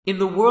In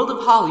the world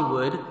of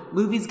Hollywood,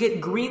 movies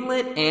get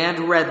greenlit and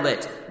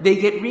redlit. They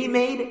get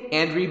remade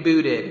and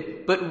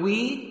rebooted. But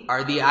we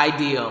are the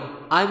ideal.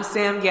 I'm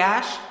Sam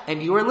Gash,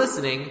 and you are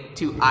listening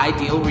to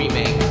Ideal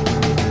Remake.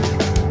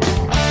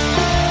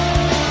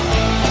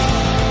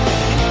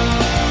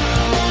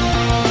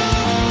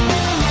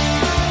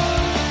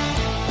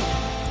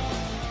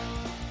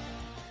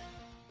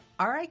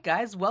 Alright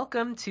guys,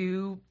 welcome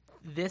to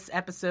this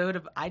episode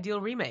of Ideal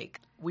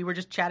Remake. We were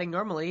just chatting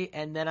normally,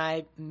 and then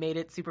I made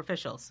it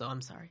superficial, so I'm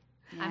sorry.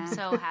 Yeah. I'm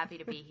so happy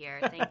to be here.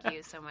 Thank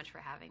you so much for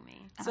having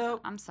me. So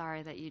I'm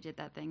sorry that you did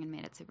that thing and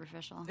made it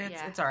superficial.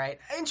 It's all right.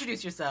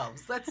 Introduce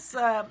yourselves. Let's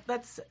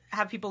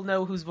have people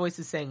know whose voice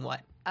is saying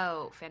what.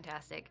 Oh,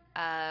 fantastic.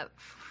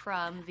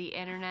 From the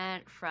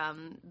internet,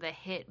 from the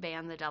hit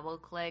band The Double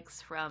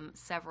Clicks, from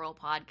several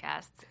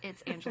podcasts,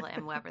 it's Angela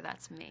M. Weber.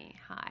 That's me.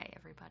 Hi,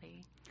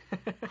 everybody.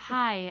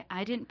 Hi,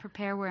 I didn't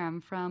prepare where I'm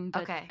from,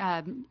 but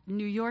okay.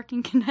 New York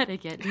and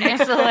Connecticut.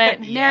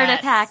 Excellent. Meredith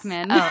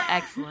Hackman. Oh,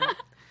 excellent.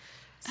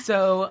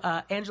 So,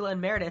 Angela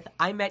and Meredith,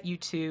 I met you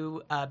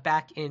two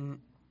back in,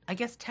 I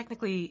guess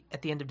technically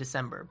at the end of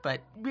December,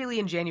 but really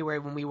in January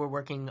when we were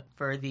working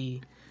for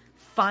the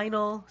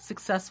final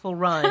successful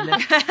run,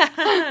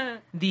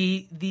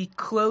 the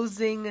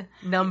closing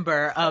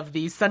number of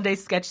the Sunday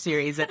sketch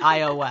series at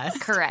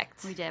iOS.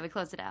 Correct. We did. We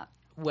closed it out.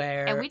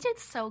 And we did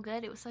so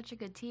good. It was such a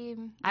good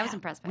team. I was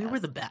impressed by us. We were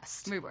the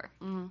best. We were.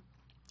 Mm-hmm.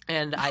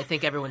 And I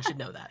think everyone should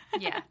know that.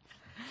 Yeah.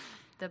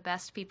 The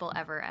best people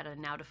ever at a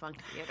now-defunct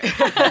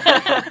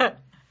theater.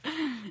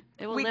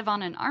 It will live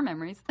on in our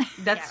memories.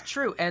 That's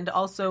true. And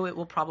also it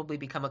will probably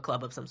become a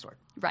club of some sort.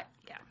 Right.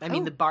 Yeah. I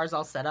mean, the bar's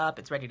all set up.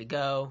 It's ready to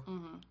go.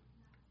 Mm-hmm.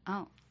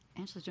 Oh,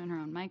 Angela's doing her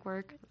own mic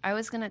work. I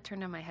was going to turn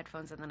down my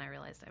headphones, and then I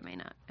realized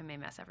I may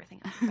mess everything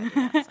up if I do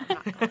that, so I'm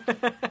not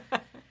going to.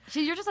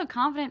 You're just so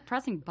confident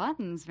pressing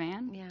buttons,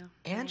 man. Yeah.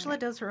 Angela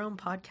does her own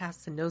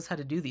podcasts and knows how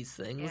to do these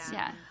things.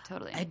 Yeah,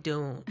 totally. I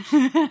don't.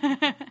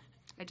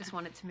 I just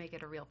wanted to make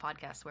it a real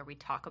podcast where we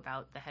talk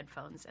about the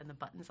headphones and the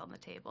buttons on the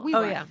table.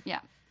 Yeah.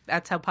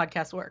 That's how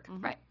podcasts work.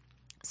 Mm-hmm. Right.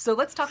 So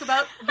let's talk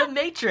about The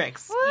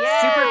Matrix.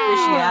 Yeah.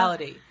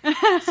 Superficiality.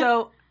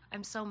 So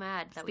I'm so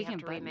mad that we have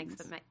to remake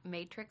The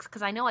Matrix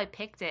because I know I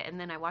picked it and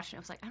then I watched it and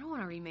I was like, I don't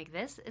want to remake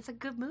this. It's a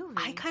good movie.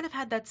 I kind of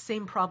had that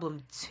same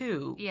problem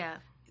too. Yeah.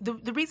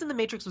 The reason The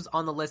Matrix was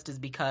on the list is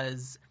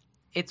because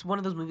it's one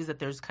of those movies that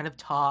there's kind of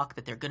talk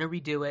that they're going to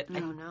redo it. Oh,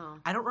 no.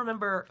 I don't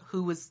remember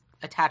who was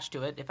attached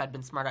to it. If I'd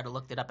been smart, I'd have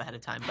looked it up ahead of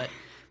time. But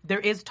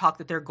there is talk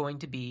that they're going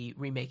to be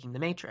remaking The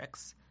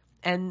Matrix.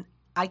 And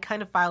I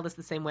kind of filed this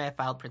the same way I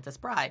filed Princess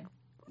Bride.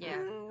 Yeah.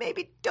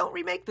 Maybe don't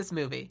remake this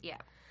movie. Yeah.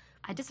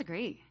 I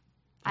disagree.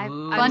 I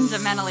Ooh.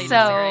 fundamentally so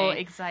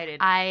disagree. Excited.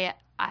 I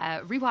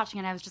rewatching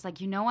it, I was just like,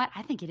 you know what?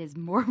 I think it is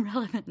more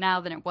relevant now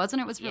than it was when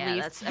it was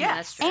released.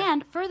 That's true.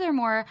 And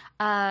furthermore,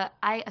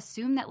 I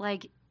assume that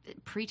like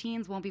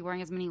preteens won't be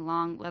wearing as many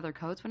long leather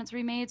coats when it's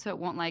remade, so it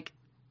won't like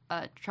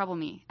trouble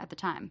me at the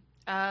time.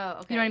 Oh,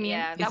 okay. You know what I mean?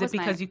 Yeah. Is it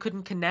because you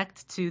couldn't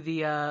connect to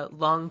the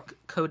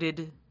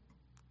long-coated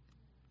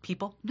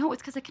people? No,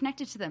 it's because I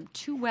connected to them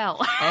too well.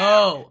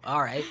 Oh,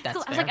 all right. That's I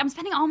was fair. like, I'm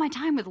spending all my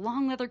time with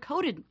long leather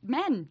coated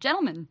men,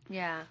 gentlemen.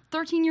 Yeah.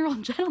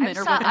 13-year-old gentlemen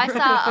or I whatever.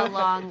 saw a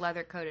long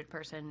leather-coated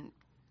person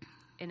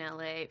in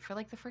LA for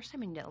like the first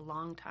time in a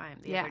long time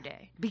the other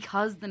day.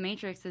 Because The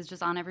Matrix is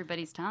just on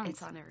everybody's tongues.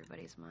 It's on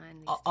everybody's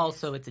mind.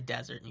 Also, it's a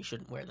desert, and you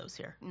shouldn't wear those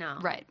here. No.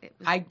 Right.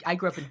 I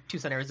grew up in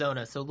Tucson,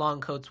 Arizona, so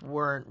long coats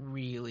weren't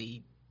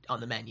really on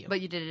the menu.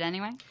 But you did it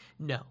anyway?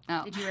 No.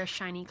 Oh. Did you wear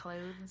shiny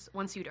clothes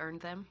once you'd earned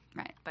them?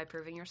 Right. By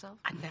proving yourself?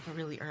 I never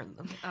really earned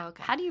them. Oh,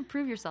 okay. How do you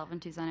prove yourself in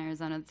Tucson,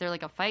 Arizona? Is there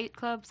like a fight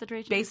club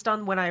situation? Based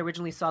on when I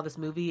originally saw this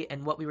movie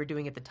and what we were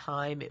doing at the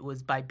time, it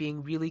was by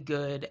being really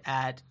good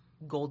at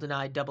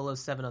GoldenEye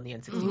 007 on the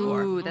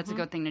N64. Ooh, that's a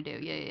good thing to do.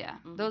 Yeah.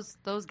 Mm-hmm.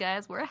 Those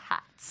guys wear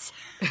hats.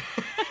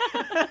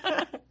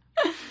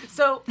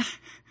 So,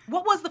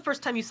 what was the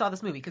first time you saw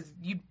this movie? Because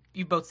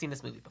you've both seen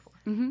this movie before.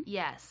 Mm-hmm.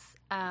 Yes.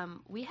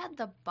 We had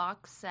the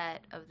box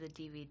set of the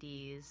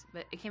DVDs,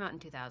 but it came out in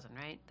 2000,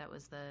 right? That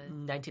was the...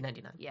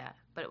 1999. Yeah,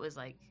 but it was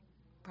like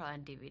probably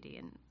on DVD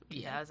in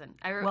 2000.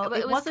 Yeah. But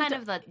it was kind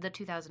of the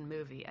 2000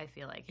 movie, I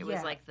feel like. It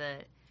was like the...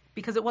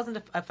 Because it wasn't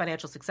a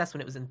financial success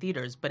when it was in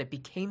theaters, but it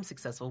became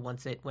successful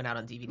once it went out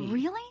on DVD.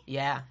 Really?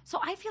 Yeah. So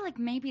I feel like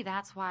maybe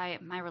that's why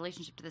my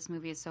relationship to this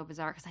movie is so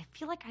bizarre, because I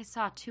feel like I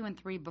saw 2 and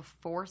 3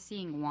 before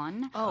seeing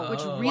 1, which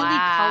really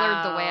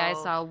colored the way I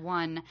saw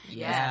 1.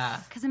 Yeah.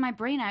 Because in my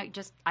brain, I'd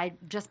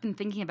just been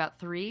thinking about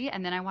 3,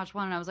 and then I watched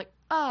 1, and I was like,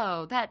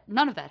 oh,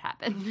 none of that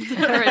happened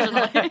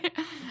originally.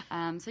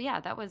 So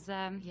yeah, that was...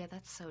 Yeah,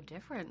 that's so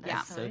different.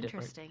 That's so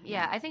interesting. Different.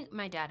 Yeah, I think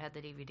my dad had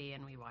the DVD,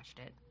 and we watched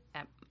it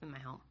in my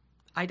home.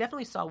 I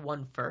definitely saw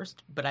 1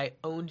 first, but I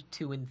owned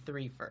 2 and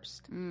 3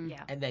 first.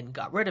 Yeah. And then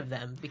got rid of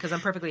them because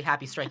I'm perfectly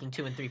happy striking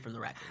 2 and 3 from the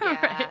record.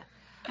 Yeah. Right.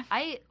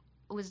 I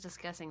was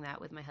discussing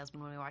that with my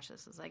husband when we watched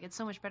this. It's like, it's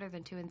so much better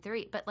than 2 and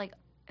 3. But like,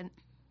 and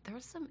there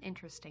was some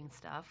interesting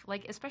stuff.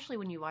 Like, especially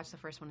when you watch the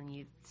first one and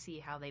you see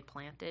how they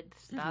planted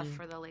stuff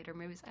for the later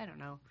movies. I don't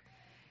know.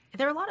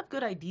 there are a lot of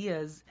good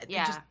ideas that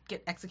Yeah. just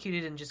get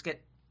executed and just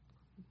get...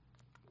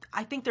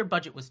 I think their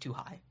budget was too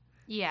high.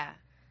 Yeah.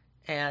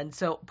 And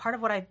so part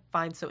of what I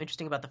find so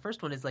interesting about the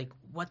first one is like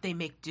what they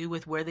make do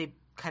with where they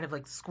kind of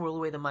like squirrel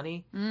away the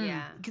money.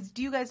 Yeah. Because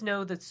do you guys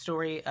know the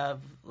story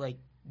of like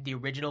the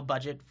original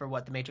budget for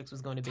what The Matrix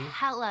was going to be?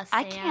 Tell us, Sam.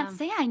 I can't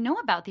say I know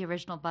about the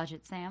original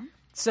budget, Sam.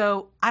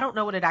 So I don't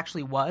know what it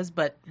actually was,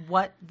 but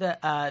what the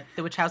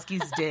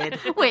Wachowskis did.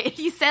 Wait,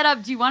 you set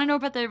up, do you want to know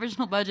about the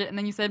original budget? And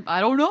then you said, I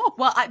don't know.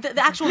 Well,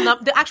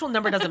 the actual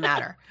number doesn't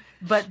matter.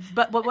 But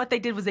what they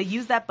did was they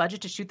used that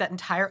budget to shoot that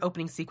entire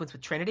opening sequence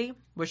with Trinity,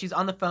 where she's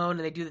on the phone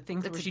and they do the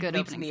things That's where a she good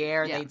leaps in opening the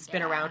air scene. and they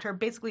spin Yeah. around her.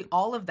 Basically,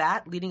 all of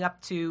that leading up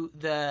to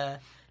the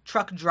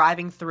truck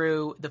driving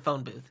through the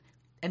phone booth.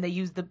 And they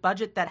used the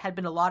budget that had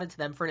been allotted to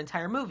them for an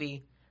entire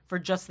movie for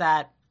just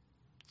that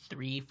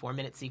 3-4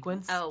 minute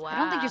sequence. Oh, wow. I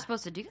don't think you're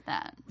supposed to do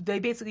that. They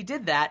basically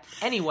did that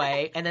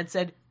anyway and then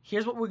said,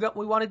 here's what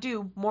we want to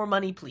do. More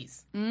money,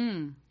 please.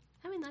 Mm.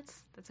 I mean,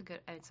 it's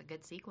a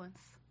good sequence.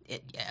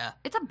 Yeah.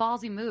 It's a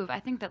ballsy move. I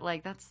think that,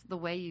 like, that's the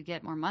way you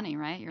get more money,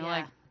 right? You're Yeah.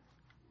 like,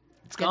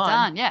 It's get gone.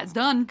 done. Yeah, it's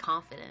done.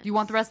 Confident. Do you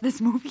want the rest of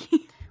this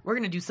movie? We're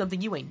going to do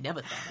something you ain't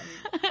never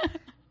thought of.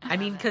 I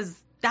mean, because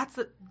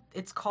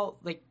it's called,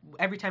 like,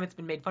 every time it's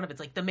been made fun of, it's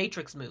like the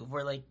Matrix move,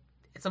 where, like,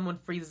 someone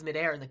freezes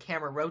midair and the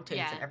camera rotates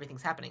Yeah. and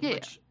everything's happening. Yeah,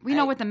 Which we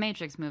know what the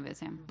Matrix move is,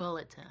 Sam.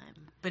 Bullet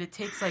time. But it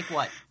takes, like,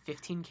 what,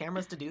 15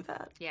 cameras to do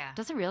that? Yeah.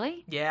 Does it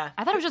really? Yeah.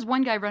 I thought it was just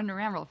one guy running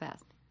around real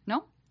fast.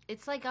 No?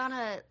 It's like on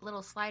a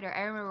little slider.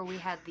 I remember we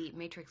had the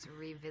Matrix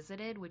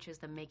Revisited, which is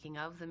the making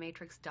of the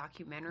Matrix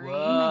documentary. Whoa.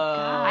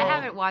 God. I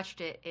haven't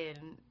watched it in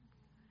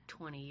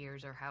 20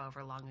 years or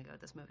however long ago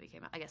this movie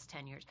came out. I guess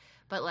 10 years.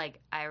 But like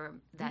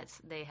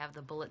they have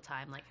the bullet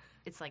time, like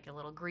it's like a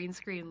little green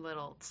screen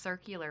little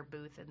circular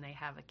booth and they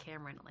have a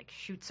camera and it like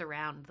shoots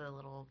around the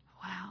little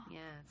Wow. yeah,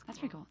 it's That's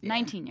pretty cool. Yeah.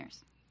 19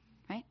 years.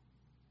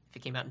 If it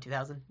came out in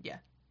 2000, yeah.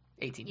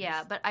 18 Yeah,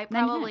 years. but I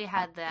 99. probably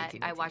had that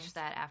 18, I 19 watched years.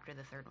 that after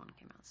the third one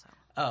came out, so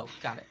Oh,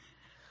 got it.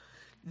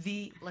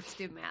 The... let's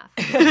do math.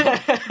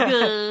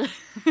 Good.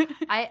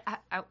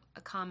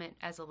 A comment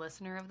as a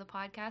listener of the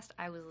podcast,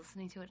 I was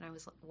listening to it and I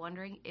was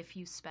wondering if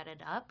you sped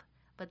it up,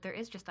 but there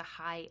is just a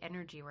high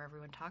energy where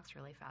everyone talks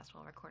really fast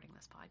while recording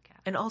this podcast.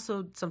 And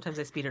also, sometimes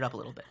I speed it up a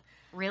little bit.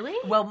 Really?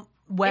 Well,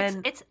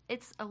 when... it's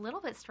a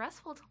little bit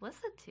stressful to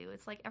listen to.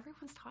 It's like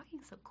everyone's talking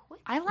so quick.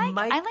 I like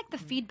Mike- the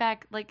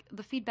feedback, like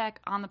the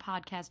feedback on the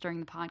podcast during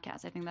the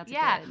podcast. I think that's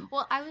Yeah. good.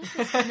 Well, I was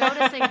just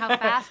noticing how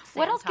fast Sam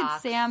What else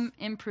talks. could Sam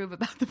improve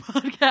about the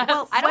podcast?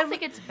 Well, I don't when-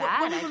 think it's when-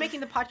 bad. When we I were making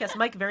the podcast,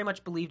 Mike very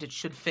much believed it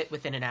should fit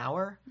within an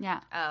hour.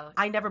 yeah. Oh,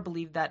 I never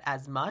believed that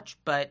as much,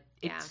 but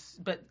Yeah. it's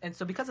and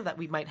so because of that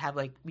we might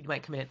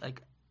come in at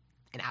like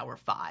an hour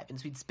 5, and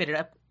so we'd speed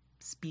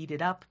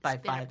it up by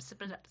 5.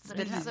 Spit it up.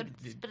 Sam's a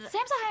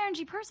high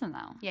energy person,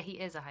 though. Yeah, he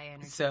is a high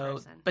energy So,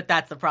 person. but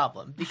that's the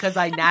problem because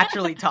I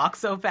naturally talk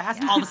so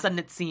fast. All of a sudden,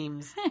 it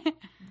seems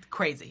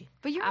crazy.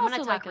 But you're I'm also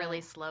going to talk like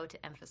really slow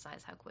to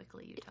emphasize how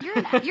quickly you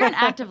talk. you're an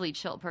actively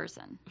chill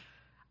person.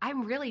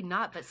 I'm really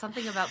not, but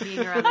something about being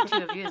around the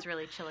two of you is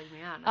really chilling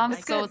me out. I'm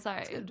like so it.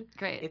 sorry. good.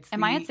 Great. It's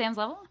Am I the- at Sam's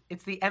level?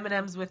 It's the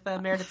M&Ms with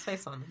Meredith's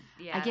face on them.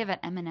 Yeah. I give it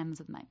M&Ms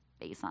with my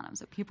face on them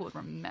so people would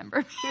remember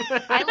me.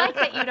 I like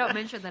that you don't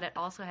mention that it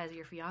also has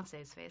your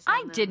fiance's face on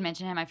I them. did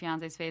mention him, my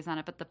fiance's face on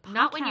it, but the podcast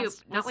Not when you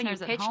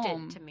listeners at pitched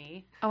home, it to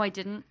me. Oh, I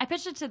didn't. I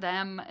pitched it to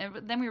them.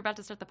 Then we were about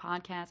to start the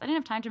podcast. I didn't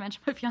have time to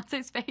mention my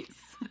fiance's face.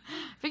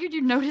 Figured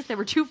you'd notice there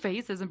were two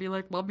faces and be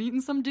like, well,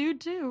 meeting some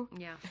dude too.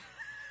 Yeah.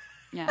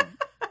 Yeah.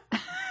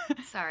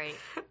 Sorry.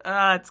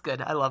 It's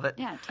good. I love it.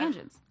 Yeah,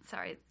 tangents.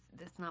 Sorry.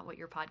 That's not what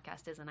your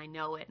podcast is, and I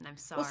know it, and I'm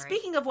sorry. Well,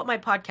 speaking of what my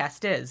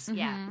podcast is,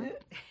 Yeah.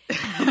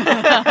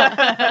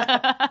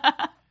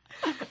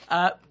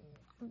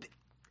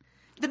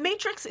 The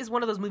Matrix is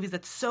one of those movies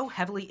that's so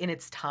heavily in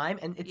its time,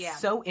 and it's Yeah.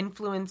 so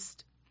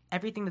influenced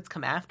everything that's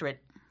come after it,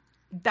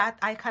 that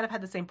I kind of had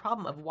the same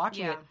problem of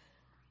watching Yeah. it.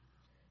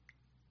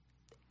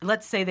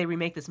 Let's say they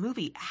remake this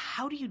movie.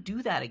 How do you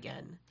do that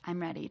again? I'm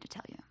ready to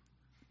tell you.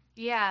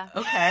 Yeah.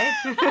 Okay.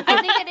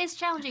 I think it is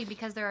challenging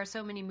because there are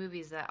so many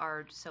movies that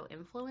are so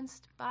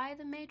influenced by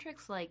The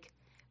Matrix. Like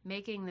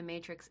making The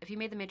Matrix, if you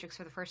made The Matrix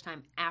for the first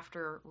time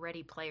after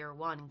Ready Player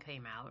One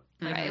came out,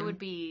 like, Right. it would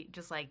be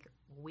just like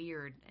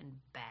weird and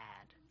bad.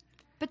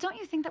 But don't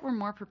you think that we're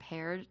more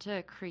prepared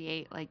to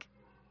create, like,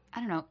 I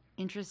don't know,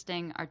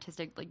 interesting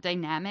artistic like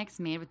dynamics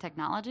made with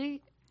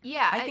technology?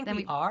 Yeah, I think then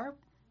we we- are.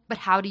 But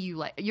how do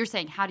you you're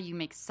saying how do you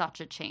make such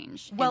a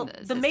change? Well, in the the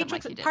system Matrix.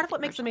 like you did Part with of what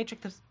makes the original?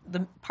 Matrix the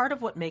part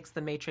of what makes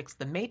the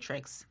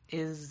Matrix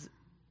is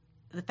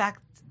the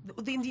fact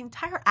the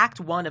entire Act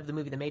 1 of the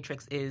movie The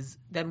Matrix is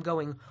them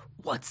going,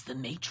 "What's the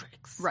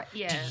Matrix? Right.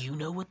 Yeah. Do you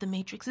know what the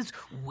Matrix is?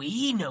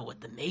 We know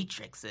what the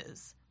Matrix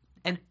is."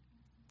 And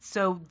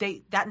so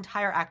that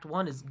entire Act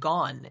 1 is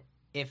gone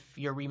if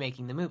you're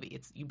remaking the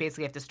movie. You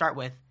basically have to start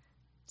with,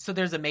 so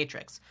there's a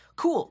Matrix.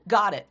 Cool,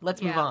 got it.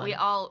 Let's move on. We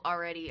all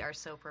already are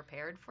so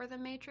prepared for The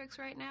Matrix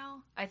right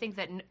now. I think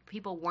that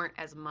people weren't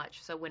as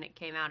much, so when it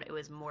came out, it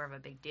was more of a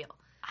big deal.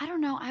 I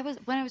don't know.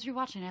 When I was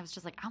rewatching it, I was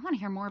just like, I want to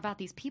hear more about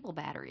these people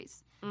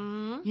batteries.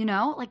 Mm-hmm. You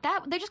know, like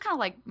that. They just kind of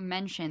like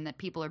mention that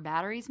people are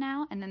batteries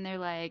now, and then they're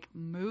like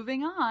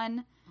moving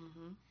on.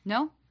 Mm-hmm.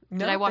 No.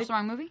 Did I watch the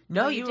wrong movie?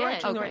 No, you you were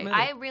did. watching the right movie.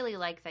 I really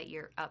like that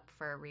you're up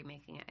for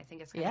remaking it. I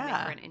think it's going to make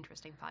for an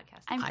interesting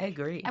podcast. I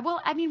agree.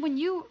 Well, I mean, when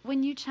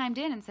you chimed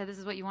in and said this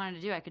is what you wanted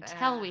to do, I could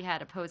tell we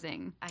had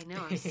opposing I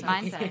know. I'm so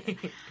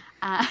mindsets.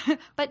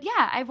 But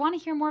yeah, I want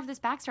to hear more of this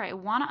backstory. I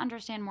want to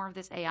understand more of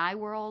this AI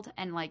world,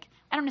 and like,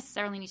 I don't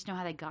necessarily need to know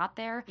how they got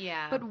there.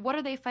 Yeah. But what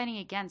are they fighting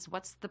against?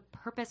 What's the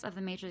purpose of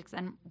the Matrix?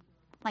 And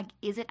like,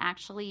 is it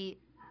actually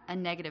a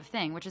negative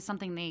thing, which is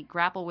something they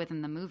grapple with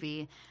in the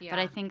movie, but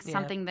I think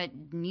something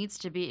that needs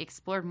to be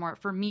explored more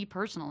for me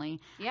personally.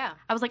 Yeah.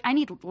 I was like, I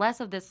need less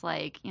of this,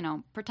 like, you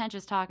know,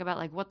 pretentious talk about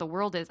like what the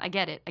world is. I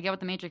get it. I get what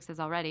the Matrix is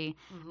already.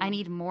 Mm-hmm. I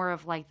need more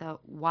of like the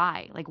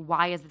why. Like,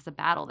 why is this a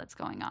battle that's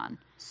going on?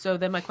 So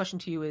then my question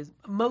to you is,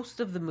 most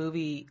of the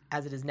movie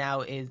as it is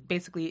now is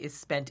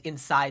spent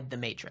inside the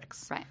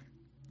Matrix. Right.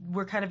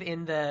 We're kind of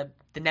in the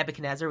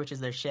Nebuchadnezzar, which is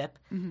their ship,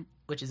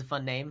 which is a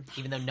fun name,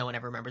 even though no one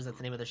ever remembers that's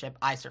the name of their ship.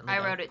 I certainly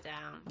don't. wrote it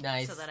down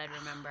so that I'd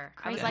remember.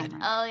 I was like,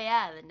 oh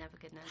yeah, the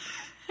Nebuchadnezzar.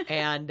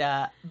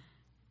 And,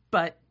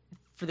 but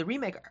for the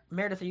remake,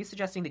 Meredith, are you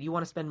suggesting that you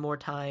want to spend more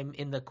time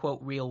in the, quote,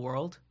 real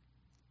world?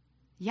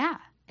 Yeah.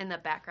 In the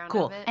background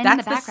cool. of it? And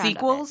That's the the background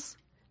sequels?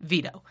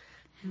 Veto.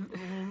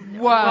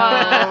 Whoa.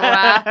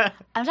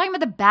 I'm talking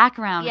about the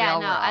background. Yeah,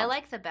 real no, world. I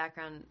like the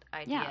background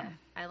idea. Yeah.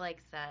 I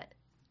like that.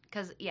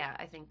 Because, yeah,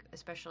 I think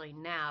especially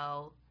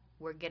now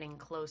we're getting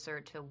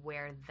closer to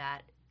where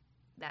that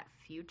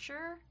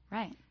future,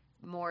 right,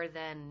 more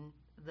than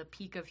the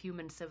peak of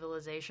human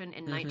civilization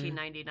in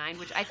 1999,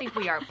 which I think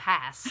we are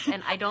past.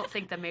 And I don't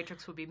think The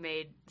Matrix would be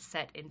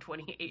set in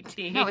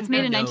 2018. No, it's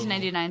made in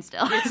 1999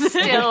 still. It's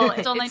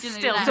still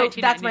 1999.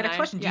 So that's my next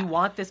question. Do you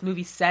want this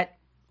movie set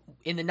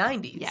in the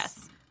 90s?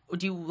 Yes. Or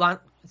do you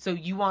want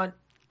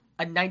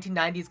a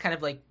 1990s kind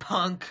of like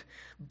punk,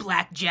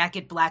 black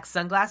jacket, black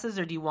sunglasses,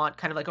 or do you want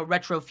kind of like a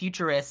retro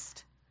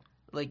futurist,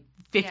 like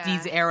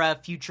 50s era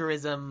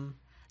futurism?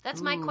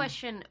 That's my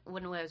question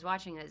when I was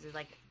watching this, is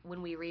like,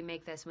 when we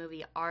remake this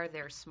movie, are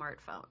there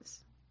smartphones?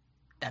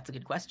 That's a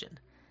good question.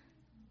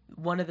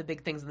 One of the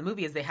big things in the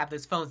movie is they have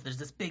those phones. There's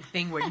this big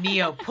thing where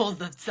Neo pulls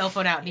the cell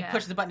phone out and he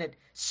pushes the button and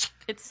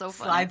it's so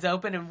slides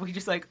open, and we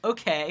just like,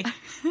 okay,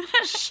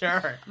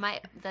 sure.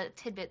 The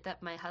tidbit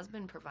that my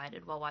husband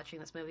provided while watching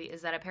this movie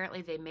is that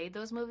apparently they made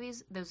those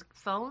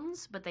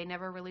phones, but they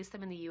never released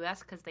them in the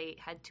U.S. because they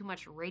had too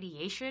much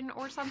radiation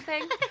or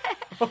something.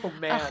 Oh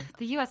man,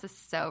 the U.S. is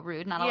so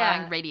rude, not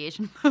allowing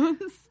radiation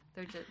phones.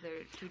 They're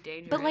too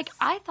dangerous. But like,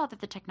 I thought that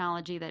the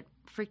technology that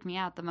freaked me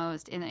out the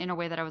most in a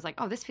way that I was like,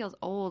 oh, this feels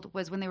old,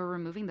 was when they were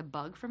removing the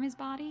bug from his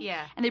body.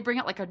 Yeah. And they bring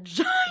out like a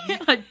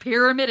giant like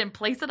pyramid and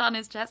place it on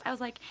his chest. I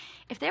was like,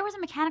 if there was a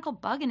mechanical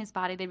bug in his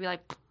body, they'd be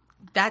like,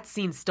 that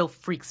scene still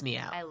freaks me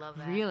out. I love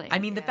that. Really? I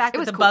mean, the fact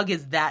that the bug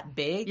is that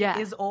big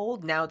is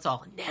old. Now it's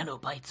all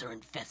nanobites are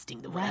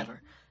infesting the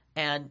whatever.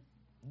 Right. And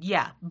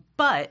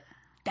but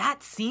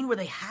that scene where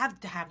they have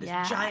to have this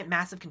giant,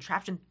 massive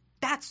contraption,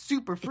 that's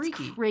super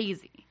freaky. It's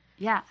crazy.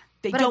 Yeah.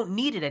 They don't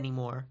need it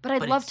anymore. But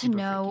I'd love to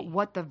know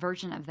what the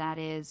version of that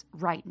is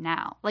right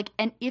now. Like,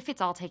 and if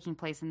it's all taking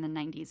place in the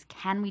 90s,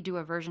 can we do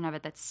a version of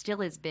it that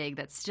still is big,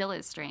 that still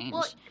is strange?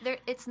 Well,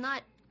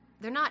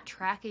 they're not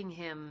tracking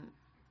him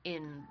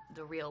in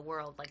the real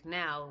world like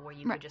now, where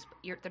you could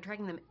they're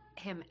tracking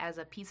him as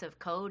a piece of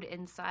code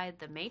inside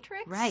the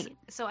Matrix. Right.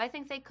 So I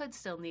think they could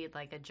still need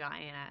like a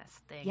giant ass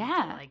thing to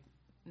like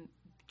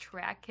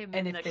track him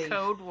in the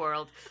code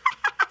world.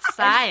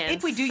 Science.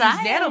 If we do use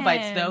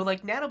nanobites, though,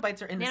 like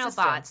nanobites are in the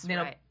system.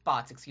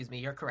 Nanobots, excuse me.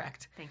 You're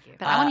correct. Thank you.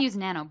 But I want to use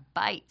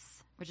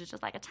nanobites, which is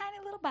just like a tiny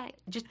little bite.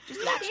 Just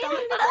latched on a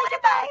little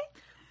bite.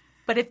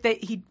 But if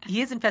he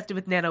is infested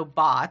with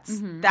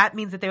nanobots, that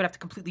means that they would have to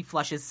completely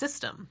flush his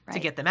system to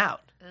get them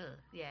out.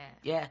 Yeah.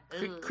 Yeah.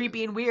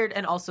 Creepy and weird,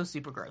 and also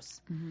super gross.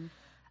 Mm-hmm.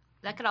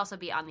 That could also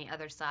be on the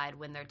other side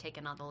when they're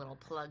taking all the little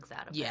plugs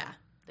out of them. Yeah.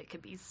 They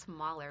could be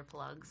smaller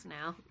plugs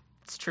now.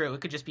 It's true.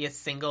 It could just be a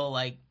single,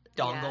 like,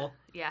 dongle.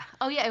 Yeah.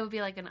 Oh, yeah. It would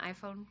be like an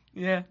iPhone.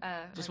 Yeah.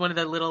 Just one of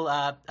the little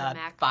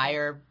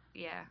fire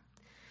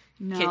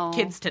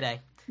kids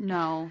today.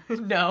 No.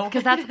 No.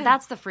 Because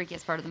that's the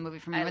freakiest part of the movie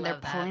for me, when they're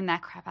that. pulling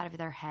that crap out of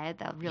their head.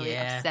 That really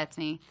upsets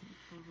me.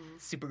 Mm-hmm.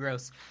 Super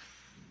gross.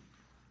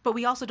 But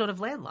we also don't have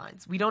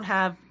landlines. We don't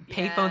have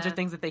payphones or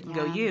things that they can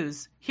go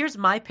use. Here's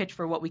my pitch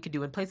for what we could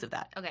do in place of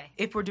that. Okay.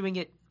 If we're doing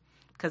it,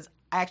 because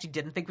I actually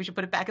didn't think we should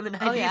put it back in the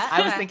 90s. Oh, yeah?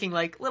 I was thinking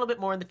like a little bit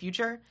more in the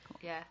future.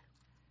 Yeah.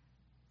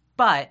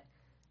 But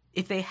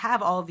if they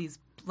have all of these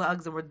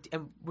plugs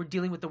and we're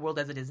dealing with the world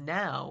as it is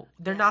now,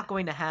 they're not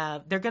going to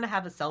have – they're going to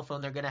have a cell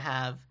phone. They're going to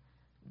have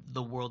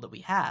the world that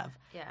we have.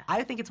 Yeah.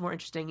 I think it's more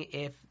interesting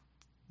if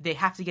they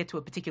have to get to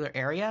a particular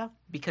area,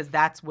 because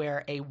that's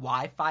where a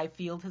Wi-Fi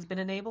field has been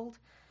enabled.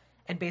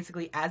 And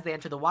basically, as they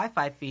enter the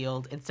Wi-Fi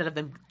field, instead of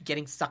them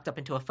getting sucked up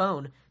into a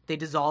phone, they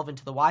dissolve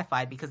into the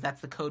Wi-Fi because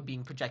that's the code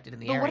being projected in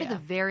the area. But what are the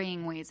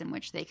varying ways in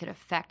which they could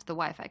affect the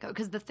Wi-Fi code?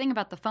 Because the thing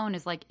about the phone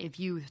is, like, if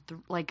you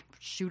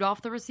shoot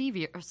off the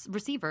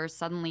receiver,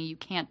 suddenly you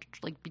can't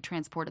be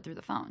transported through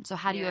the phone. So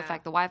how do you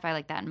affect the Wi-Fi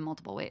like that in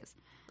multiple ways?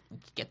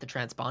 Get the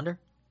transponder.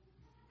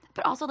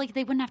 But also, they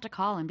wouldn't have to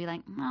call and be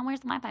like, "Oh, where's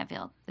the Wi-Fi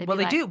field?" They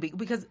do,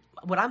 because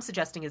what I'm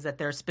suggesting is that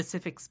there are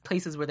specific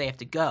places where they have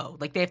to go.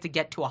 Like, they have to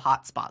get to a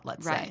hotspot,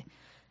 let's say.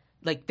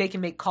 Like, they can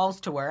make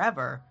calls to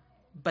wherever,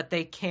 but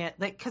they can't,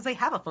 because they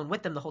have a phone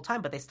with them the whole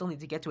time, but they still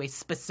need to get to a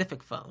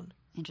specific phone.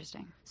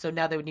 Interesting. So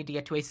now they would need to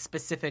get to a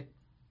specific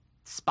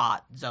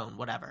spot, zone,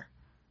 whatever.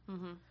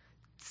 Mm-hmm.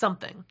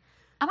 Something.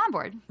 I'm on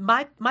board.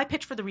 My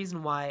pitch for the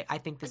reason why I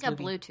think this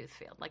movie... Like a Bluetooth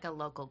field, like a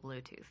local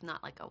Bluetooth,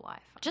 not like a Wi-Fi.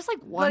 Just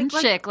one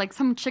chick,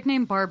 some chick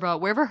named Barbara,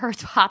 wherever her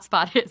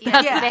hotspot is.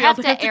 Yeah, they have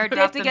to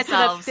airdrop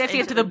themselves. They have to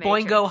get to the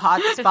Boingo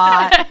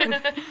hotspot.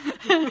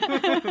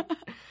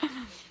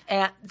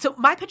 And so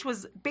my pitch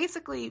was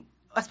basically,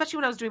 especially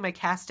when I was doing my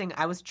casting,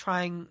 I was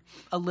trying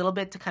a little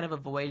bit to kind of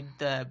avoid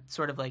the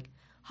sort of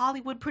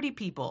Hollywood pretty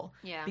people.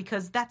 Yeah.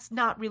 Because that's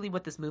not really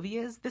what this movie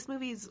is. This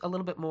movie is a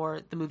little bit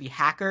more the movie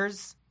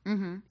Hackers.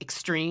 Mm-hmm.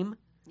 Extreme.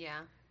 Yeah.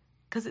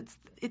 Because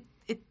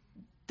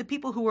the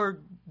people who are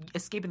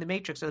escaping the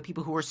Matrix are the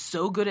people who are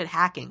so good at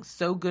hacking,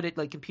 so good at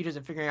computers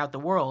and figuring out the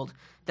world,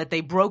 that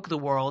they broke the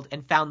world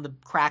and found the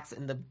cracks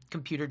in the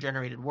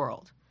computer-generated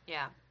world.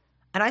 Yeah.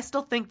 And I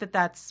still think that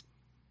that's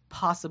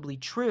possibly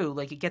true.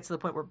 It gets to the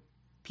point where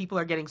people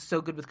are getting so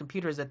good with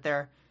computers that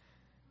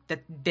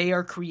they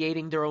are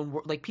creating their own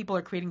people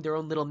are creating their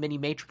own little mini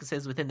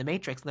matrices within the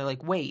Matrix, and they're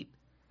like, wait,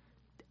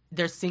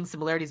 they're seeing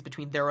similarities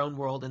between their own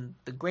world and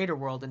the greater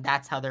world, and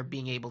that's how they're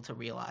being able to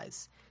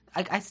realize.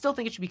 I still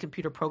think it should be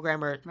computer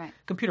programmers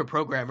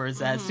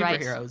as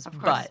superheroes, of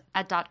course. but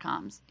at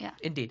 .coms, yeah,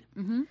 indeed,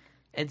 mm-hmm.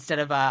 Instead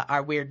of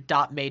our weird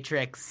dot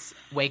matrix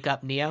wake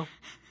up Neo.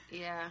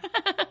 Yeah,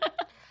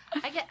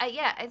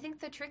 I think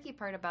the tricky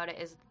part about it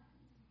is,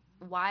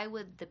 why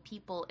would the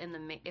people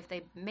if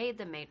they made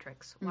the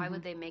Matrix, why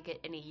would they make it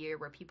in a year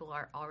where people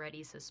are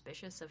already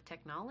suspicious of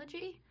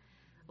technology?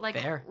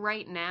 Fair.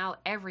 Right now,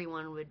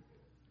 everyone would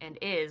and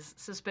is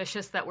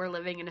suspicious that we're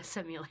living in a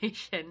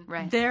simulation.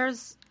 Right. There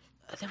was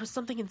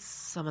something in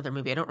some other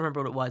movie, I don't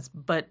remember what it was,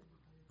 but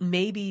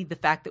maybe the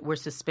fact that we're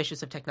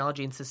suspicious of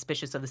technology and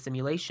suspicious of the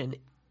simulation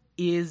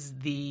is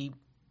the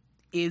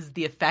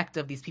effect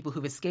of these people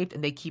who've escaped,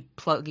 and they keep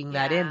plugging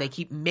that in. They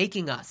keep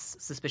making us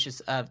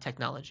suspicious of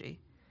technology.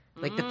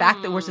 The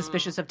fact that we're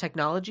suspicious of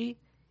technology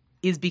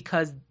is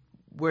because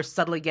we're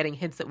subtly getting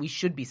hints that we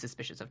should be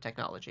suspicious of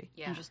technology.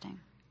 Yeah. Interesting.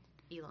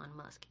 Elon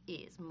Musk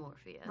is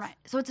Morpheus. Right.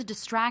 So it's a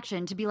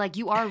distraction to be like,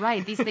 you are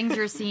right. These things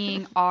you're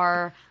seeing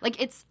are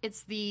it's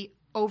the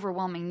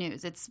overwhelming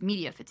news. It's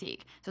media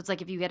fatigue. So it's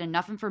if you get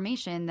enough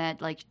information that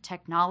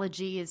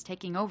technology is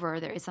taking over,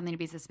 there is something to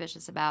be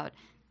suspicious about,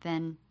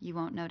 then you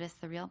won't notice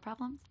the real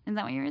problems. Is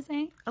that what you were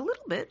saying? A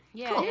little bit.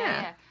 Yeah, cool.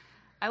 yeah.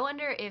 I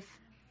wonder if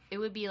it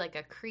would be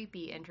a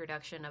creepy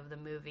introduction of the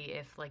movie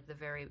if the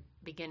very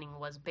beginning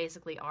was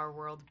basically our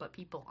world, but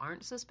people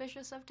aren't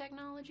suspicious of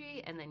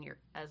technology, and then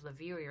as the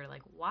viewer, you're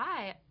like,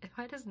 why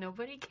does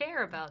nobody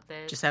care about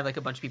this? Just have a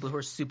bunch of people who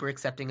are super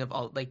accepting of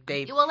all they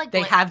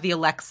have the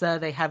Alexa,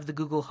 they have the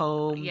Google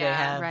Home, they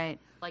have right.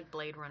 Like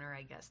Blade Runner,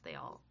 I guess they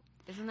all.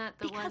 Isn't that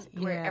the one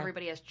where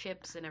everybody has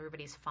chips and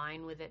everybody's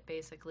fine with it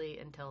basically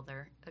until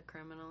they're a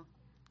criminal?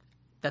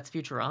 That's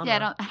Futurama.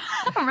 Yeah, I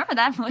don't remember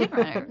that Blade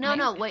Runner.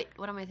 No, wait,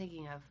 what am I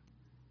thinking of?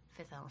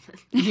 Fifth Element.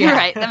 You're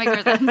right. That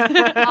makes more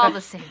sense. All the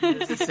same.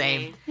 It's the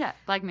same. Yeah,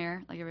 Black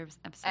Mirror,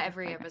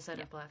 every episode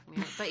of Black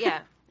Mirror. But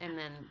yeah, and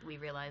then we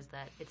realized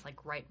that it's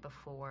right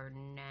before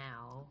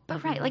now.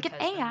 But right, if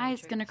AI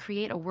is going to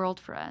create a world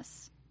for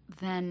us,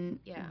 then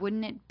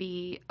wouldn't it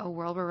be a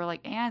world where we're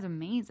like, AI is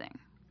amazing?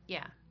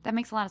 Yeah. That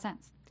makes a lot of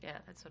sense. Yeah,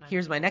 that's what I'm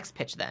Here's my next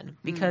pitch then,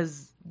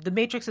 because The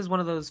Matrix is one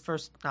of those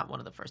not one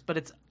of the first, but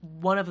it's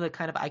one of the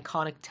kind of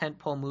iconic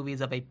tentpole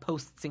movies of a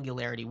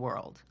post-singularity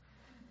world.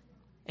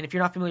 And if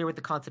you're not familiar with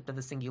the concept of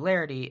the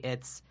singularity,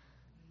 it's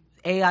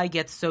AI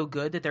gets so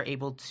good that they're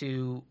able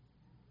to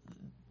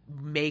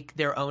make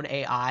their own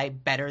AI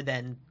better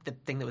than the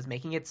thing that was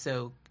making it.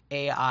 So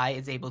AI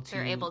is able to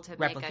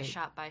replicate. Make a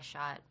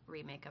shot-by-shot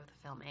remake of the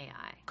film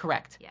AI.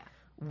 Correct. Yeah.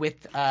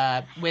 With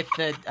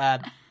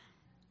the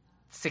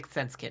Sixth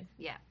Sense kid.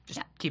 Yeah.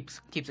 Just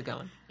keeps it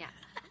going. Yeah.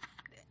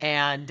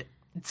 And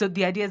so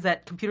the idea is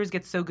that computers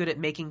get so good at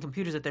making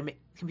computers that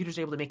computers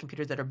are able to make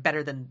computers that are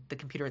better than the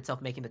computer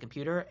itself making the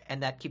computer,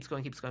 and that keeps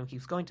going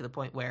to the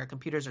point where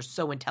computers are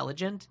so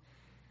intelligent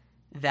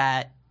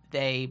that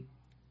they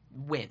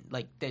win.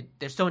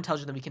 They're so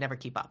intelligent that we can never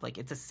keep up.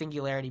 It's a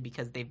singularity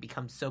because they've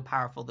become so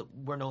powerful that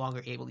we're no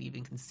longer able to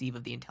even conceive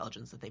of the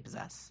intelligence that they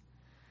possess.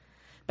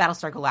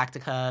 Battlestar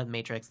Galactica,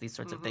 Matrix, these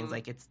sorts of things,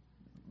 it's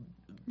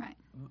right.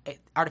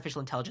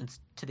 Artificial intelligence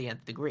to the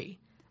nth degree.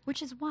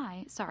 Which is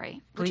why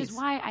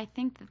I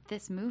think that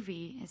this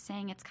movie is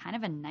saying it's kind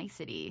of a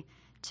nicety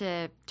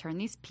to turn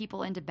these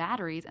people into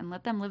batteries and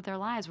let them live their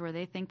lives where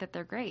they think that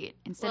they're great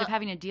instead of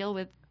having to deal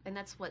with. And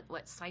that's what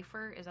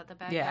Cypher, is that the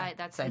bad guy?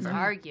 That's Cypher. His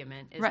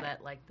argument is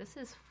that, like, this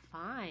is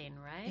fine,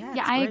 right?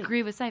 Yeah, I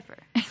agree with Cypher.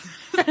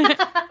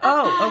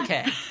 Oh,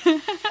 okay.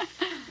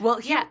 Well,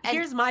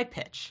 here's my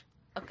pitch.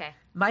 Okay.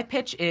 My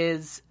pitch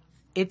is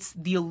it's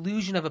the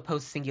illusion of a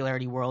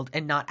post-singularity world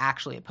and not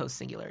actually a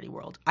post-singularity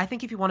world. I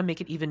think if you want to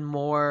make it even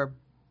more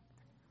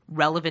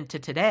relevant to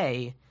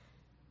today,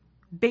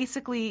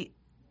 basically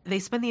they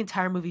spend the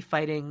entire movie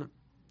fighting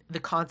the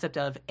concept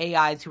of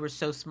AIs who are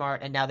so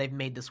smart and now they've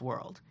made this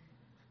world.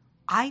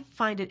 I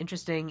find it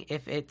interesting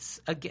if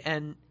it's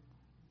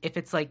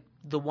like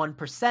the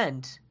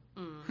 1%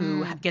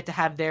 who get to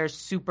have their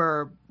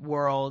super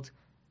world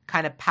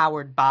kind of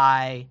powered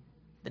by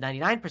the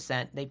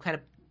 99%. They kind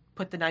of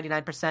put the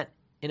 99%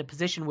 in a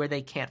position where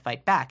they can't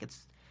fight back.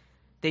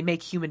 They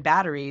make human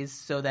batteries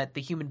so that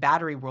the human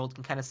battery world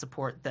can kind of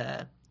support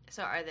the...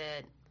 So are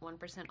the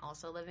 1%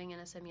 also living in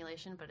a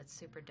simulation, but it's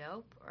super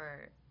dope?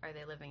 Or are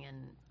they living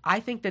in...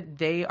 I think that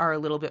they are a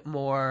little bit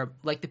more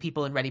like the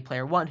people in Ready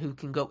Player One who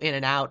can go in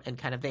and out and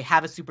kind of... They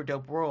have a super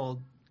dope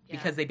world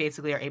because they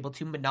basically are able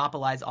to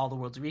monopolize all the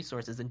world's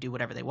resources and do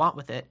whatever they want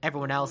with it.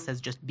 Everyone else has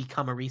just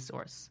become a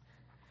resource.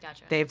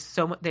 Gotcha. They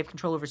have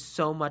control over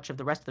so much of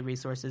the rest of the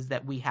resources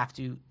that we have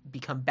to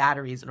become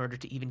batteries in order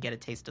to even get a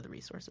taste of the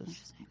resources.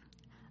 Interesting.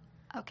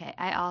 Okay,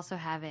 I also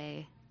have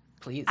a...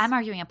 Please. I'm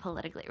arguing a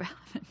politically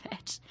relevant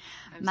pitch.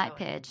 My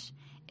pitch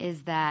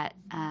is that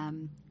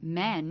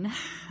men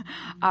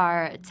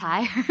are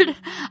tired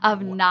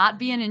of not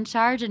being in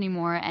charge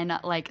anymore and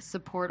like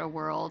support a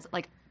world,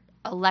 like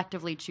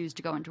electively choose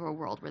to go into a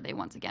world where they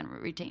once again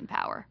retain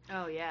power.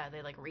 Oh yeah,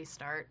 they like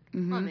restart.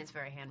 Well, I mean, it's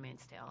very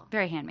Handmaid's Tale.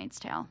 Very Handmaid's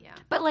Tale. Yeah.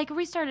 But like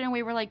restart in a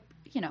way where like,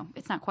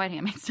 it's not quite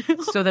Handmaid's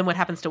Tale. So then what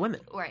happens to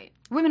women? Right.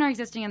 Women are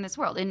existing in this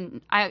world.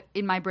 In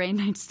my brain,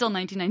 it's still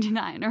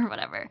 1999 or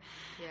whatever.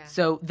 Yeah.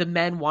 So the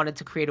men wanted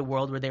to create a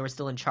world where they were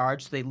still in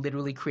charge, so they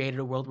literally created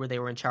a world where they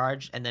were in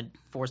charge and then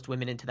forced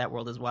women into that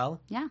world as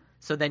well? Yeah.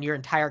 So then your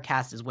entire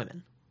cast is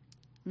women?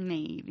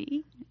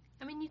 Maybe.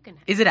 I mean, you can...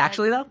 Is it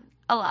actually, though?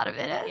 A lot of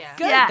it is. Yeah.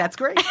 Good. Yeah. That's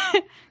great.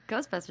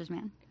 Ghostbusters,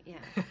 man. Yeah.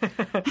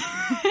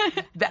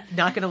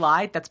 Not gonna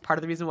lie, that's part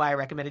of the reason why I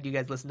recommended you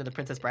guys listen to the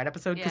Princess Bride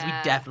episode, because we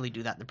definitely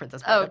do that in the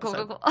Princess Bride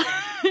episode. Cool. All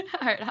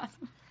right,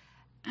 awesome.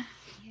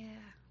 Yeah.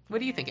 What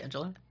do you think,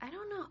 Angela? I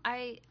don't know.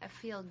 I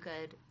feel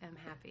good. I'm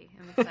happy.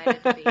 I'm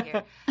excited to be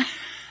here.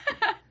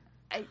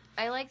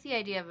 I like the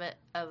idea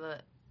of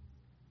a.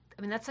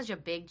 I mean, that's such a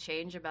big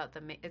change about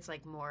it's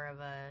like more of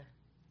a.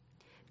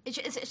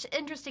 It's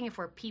interesting if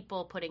we're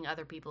people putting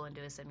other people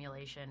into a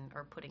simulation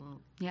or putting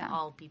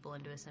all people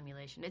into a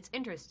simulation. It's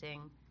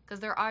interesting because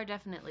there are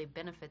definitely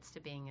benefits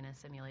to being in a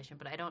simulation,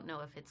 but I don't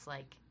know if it's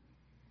like,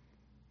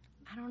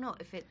 I don't know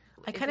if it.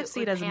 I kind of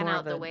see it as more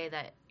of the way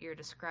that you're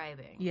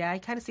describing. Yeah, I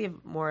kind of see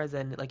it more as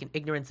an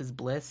ignorance is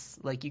bliss.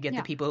 Like you get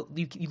the people,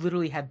 you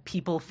literally have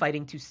people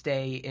fighting to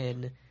stay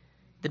in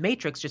the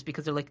Matrix just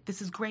because they're like, this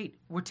is great,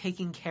 we're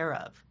taken care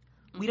of.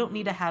 We don't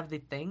need to have the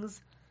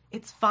things.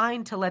 It's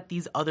fine to let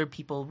these other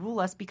people rule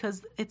us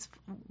because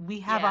we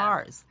have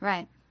ours.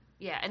 Right.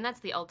 Yeah, and that's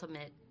the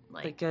ultimate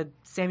like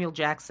Samuel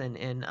Jackson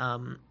in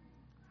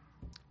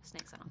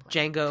Snakes on a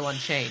Plane. Django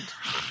Unchained.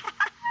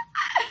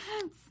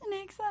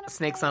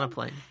 Snakes on a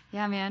Plane.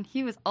 Yeah, man.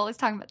 He was always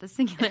talking about the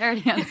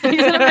singularity on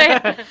Snakes on a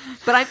Plane.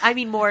 But I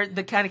mean more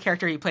the kind of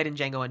character he played in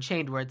Django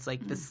Unchained where it's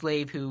like the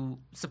slave who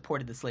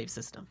supported the slave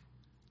system.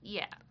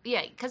 Yeah.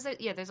 Yeah, because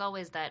there's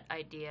always that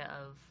idea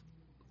of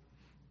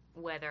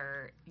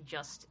whether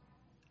just,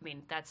 I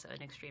mean, that's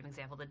an extreme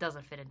example that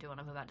doesn't fit into what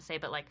I'm about to say,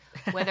 but like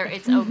whether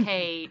it's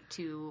okay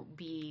to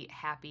be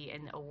happy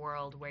in a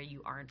world where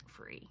you aren't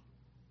free.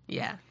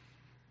 Yeah.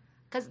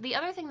 Because the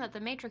other thing that the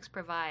Matrix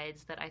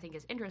provides that I think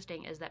is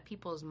interesting is that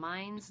people's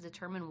minds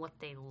determine what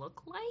they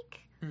look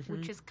like,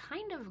 which is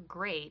kind of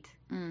great.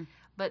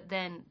 But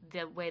then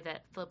the way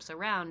that flips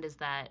around is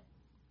that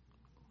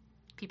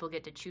people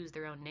get to choose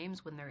their own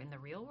names when they're in the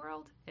real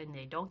world, and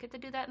they don't get to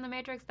do that in the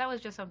Matrix. That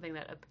was just something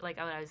that, like,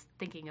 I was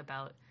thinking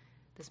about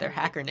this. Their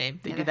hacker name.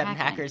 They do that in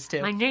Hackers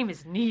too. My name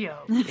is Neo.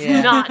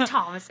 It's not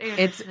Thomas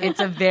Anderson. It's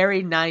a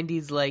very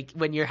 90s like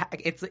when you're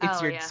it's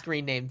your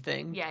screen name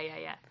thing.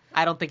 Yeah.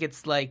 I don't think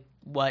it's like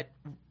what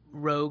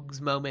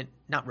Rogue's moment,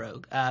 not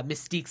Rogue,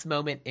 Mystique's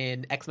moment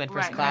in X-Men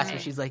First Class where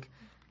she's like,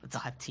 let's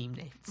all have team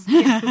names.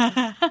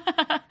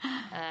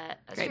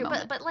 That's true.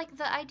 But like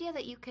the idea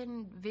that you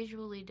can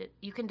visually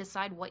you can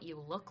decide what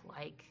you look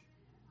like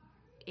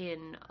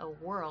in a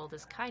world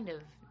is kind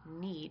of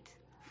neat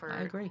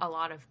for a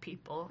lot of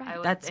people. I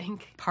would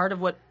think part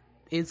of what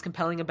is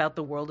compelling about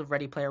the world of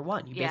Ready Player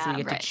One. You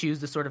basically get to choose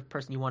the sort of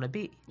person you want to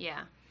be.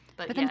 Yeah.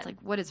 But then it's like,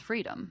 what is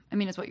freedom? I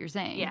mean, it's what you're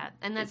saying. Yeah,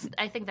 and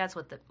I think that's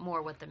what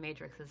the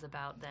Matrix is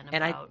about than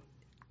about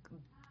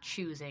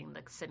choosing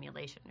the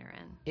simulation you're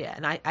in. Yeah,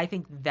 and I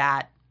think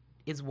that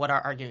is what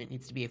our argument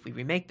needs to be if we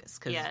remake this,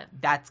 because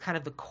that's kind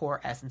of the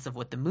core essence of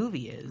what the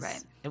movie is.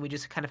 Right. And we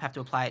just kind of have to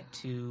apply it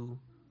to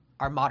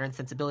our modern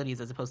sensibilities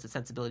as opposed to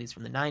sensibilities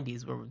from the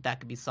 90s where that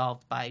could be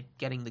solved by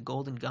getting the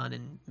golden gun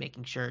and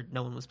making sure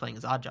no one was playing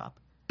his odd job.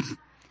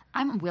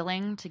 I'm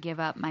willing to give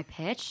up my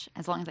pitch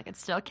as long as I can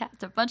still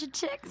cast a bunch of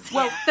chicks.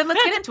 Well, then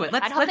let's get into it.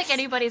 I don't think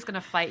anybody's going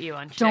to fight you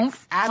on chicks. Don't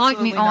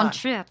fight me on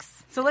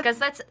chicks. So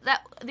because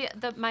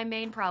my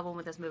main problem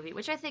with this movie,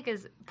 which I think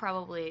is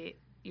probably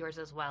yours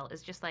as well,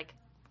 is just like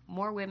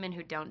more women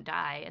who don't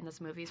die, and this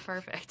movie's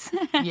perfect.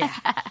 Yeah,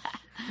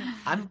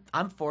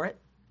 I'm for it.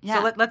 Yeah.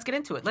 So let's get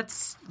into it.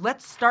 Let's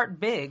start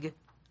big.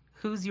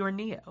 Who's your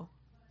Neo?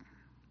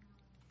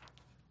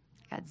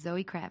 Got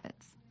Zoe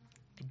Kravitz.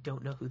 I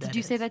don't know who that is. Did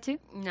you say that too?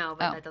 No,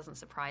 but that doesn't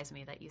surprise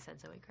me that you said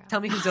Zoe Kravitz. Tell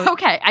me who Zoe.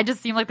 Okay, I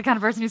just seem like the kind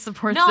of person who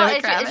supports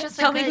Zoe Kravitz. It's just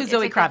Tell me who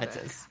Zoe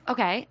Kravitz is.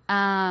 Okay,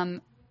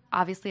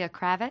 obviously a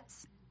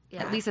Kravitz.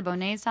 Yeah. Lisa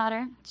Bonet's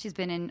daughter. She's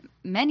been in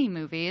many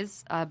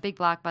movies, big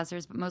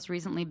blockbusters, but most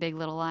recently Big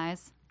Little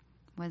Lies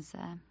was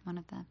one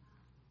of the...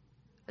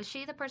 Was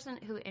she the person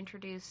who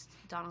introduced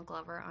Donald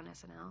Glover on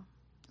SNL?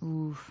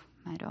 Oof,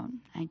 I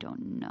don't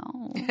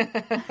know.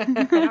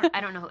 I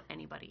don't know who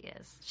anybody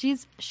is.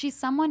 She's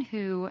someone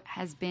who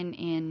has been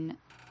in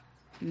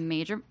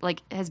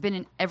has been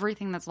in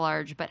everything that's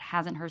large, but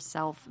hasn't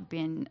herself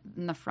been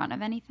in the front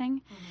of anything.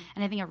 Mm-hmm.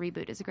 And I think a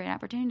reboot is a great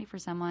opportunity for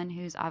someone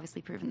who's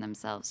obviously proven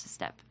themselves to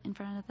step in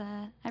front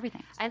of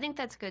everything. I think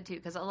that's good too,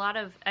 because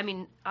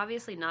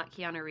obviously not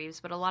Keanu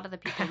Reeves, but a lot of the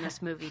people in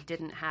this movie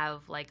didn't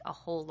have like a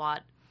whole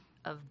lot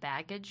of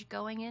baggage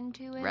going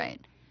into it.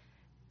 Right.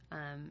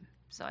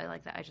 So I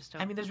like that. I just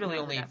don't. I mean, there's really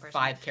know only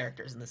 5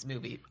 characters in this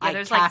movie. Yeah,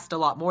 I cast a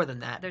lot more than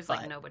that. There's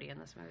like nobody in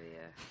this movie.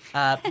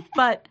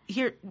 But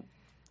here,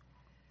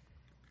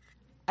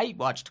 I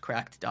watched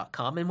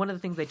Cracked.com, and one of the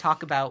things they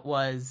talk about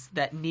was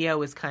that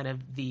Neo is kind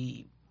of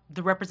the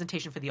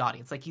representation for the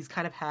audience. Like, he's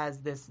kind of has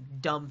this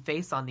dumb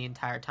face on the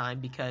entire time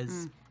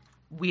because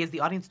we as the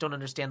audience don't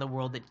understand the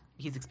world that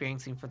he's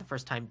experiencing for the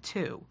first time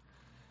too.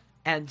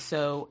 And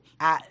so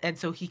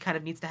he kind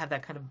of needs to have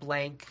that kind of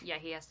blank. Yeah,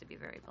 he has to be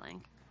very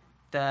blank.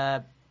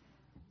 The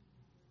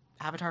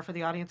avatar for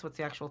the audience, what's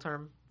the actual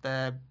term?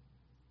 The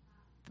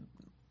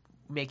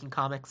making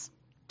comics.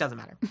 Doesn't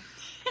matter.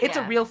 It's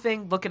a real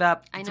thing. Look it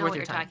up. I know what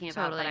you're talking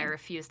about, but I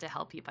refuse to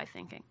help you by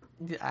thinking.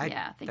 Thinking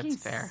that's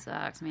fair.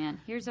 Sucks,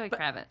 man. Here's Zoe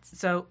Kravitz.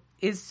 So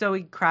is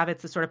Zoe Kravitz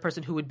the sort of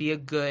person who would be a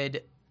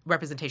good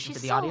representation for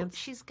the audience?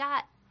 She's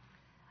got...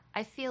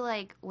 I feel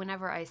like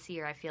whenever I see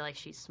her, I feel like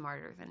she's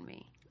smarter than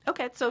me.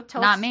 Okay, so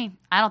tell us... Not me.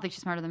 I don't think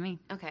she's smarter than me.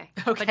 Okay.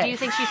 But do you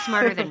think she's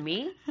smarter than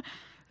me?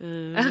 All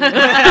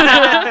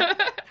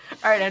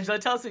right, Angela,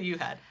 tell us who you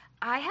had.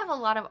 I have a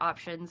lot of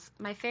options.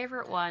 My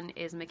favorite one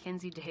is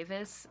Mackenzie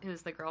Davis,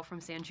 who's the girl from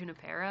San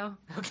Junipero.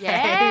 Okay.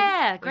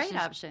 Yeah, great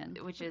option.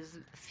 Which is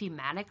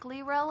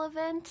thematically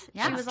relevant.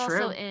 Yeah, she was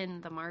true. also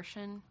in The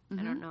Martian. Mm-hmm.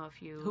 I don't know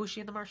if you... Who was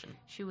she in The Martian?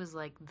 She was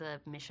like the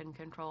mission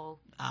control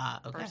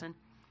person.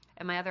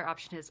 And my other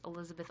option is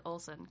Elizabeth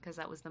Olsen, because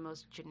that was the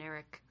most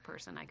generic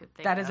person I could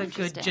think of. That is a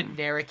good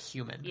generic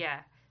human.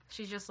 Yeah.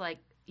 She's just like,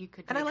 you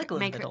could... And I like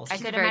Elizabeth Olsen. I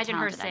could imagine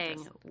her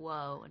saying,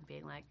 whoa, and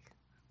being like,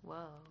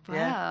 whoa.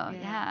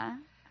 Yeah.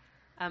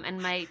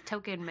 And my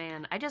token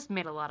man, I just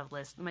made a lot of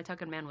lists. My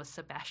token man was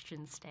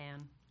Sebastian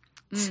Stan.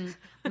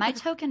 My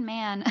token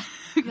man,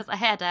 because I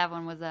had to have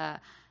one, was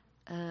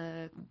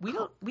we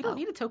don't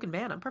need a token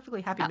man. I'm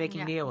perfectly happy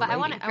making Neo a but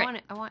lady.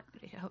 I want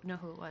to know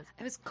who it was.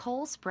 It was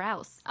Cole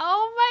Sprouse.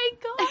 Oh my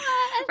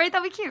god! Right,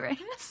 that'd be cute, right?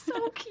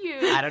 So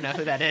cute. I don't know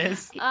who that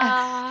is. He's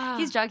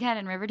Jughead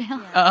in Riverdale.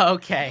 Yeah. Oh,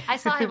 okay. I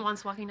saw him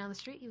once walking down the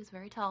street. He was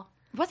very tall.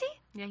 Was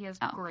he? Yeah, he has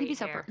great great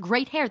hair. hair.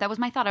 Great hair. That was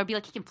my thought. I would be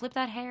like, he can flip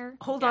that hair.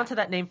 Hold on to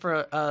that name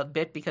for a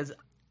bit because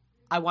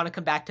I want to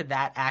come back to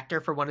that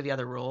actor for one of the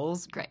other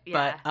roles. Great.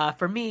 Yeah. But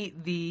for me,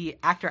 the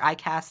actor I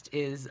cast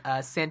is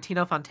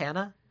Santino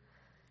Fontana.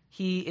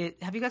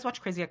 Have you guys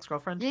watched Crazy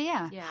Ex-Girlfriend?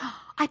 Yeah.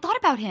 I thought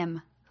about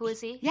him. Who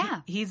is he?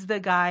 Yeah. He's the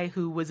guy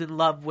who was in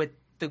love with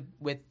the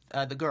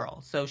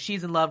girl. So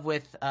she's in love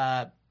with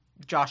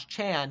Josh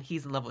Chan.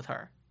 He's in love with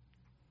her.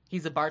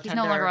 He's a bartender.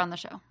 He's no longer on the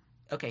show.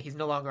 Okay, he's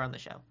no longer on the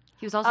show.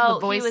 He was also the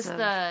voice he was of...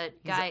 the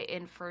guy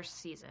in first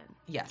season.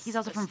 Yes. He's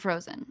also from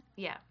Frozen.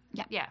 Yeah.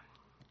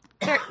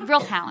 Real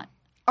talent.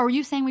 Are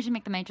you saying we should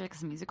make The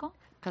Matrix a musical?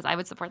 Because I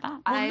would support that.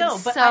 Well, I'm no,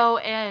 but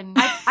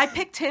I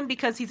picked him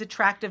because he's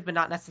attractive, but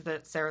not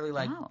necessarily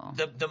like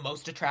the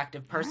most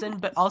attractive person,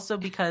 but also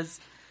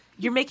because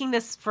you're making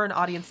this for an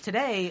audience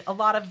today. A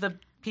lot of the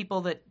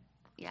people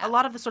a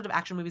lot of the sort of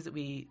action movies that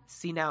we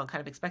see now and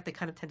kind of expect, they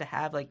kind of tend to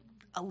have like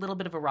a little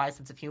bit of a wry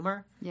sense of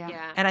humor.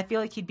 Yeah. And I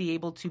feel like he'd be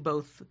able to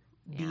both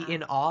be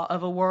in awe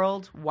of a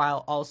world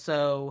while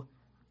also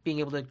being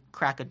able to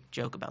crack a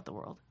joke about the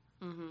world.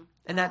 Mm-hmm.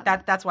 And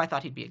that's why I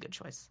thought he'd be a good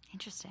choice.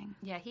 Interesting.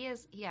 Yeah, he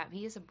is. Yeah,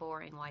 he is a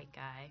boring white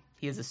guy.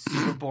 He is a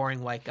super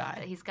boring white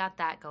guy. He's got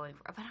that going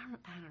for. But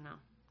I don't know.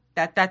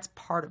 That's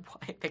part of why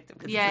I picked him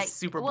because he's a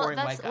super boring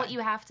white guy. That's what you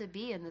have to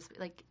be in this.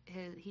 Like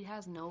he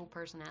has no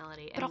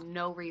personality and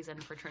no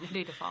reason for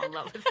Trinity to fall in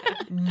love with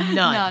him.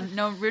 None.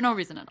 No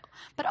reason at all.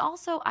 But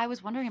also, I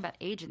was wondering about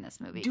age in this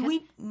movie. Do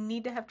we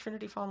need to have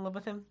Trinity fall in love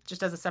with him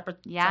just as a separate?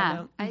 Yeah. side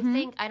note? I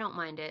think I don't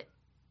mind it.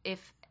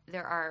 if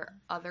there are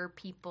other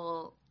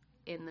people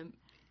in the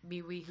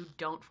movie who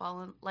don't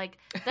fall in like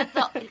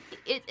that's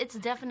it's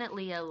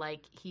definitely a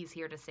like he's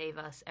here to save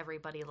us,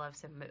 everybody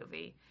loves him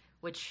movie,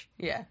 which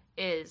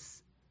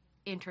is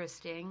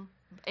interesting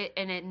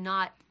and it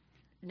not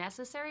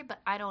necessary, but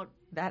I don't.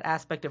 That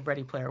aspect of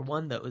Ready Player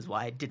One, though, is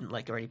why I didn't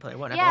like Ready Player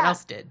One. Everyone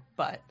else did,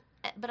 but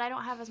I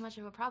don't have as much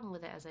of a problem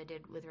with it as I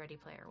did with Ready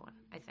Player One.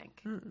 I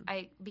think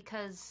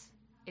because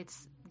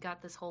it's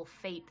got this whole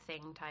fate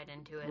thing tied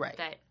into it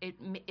that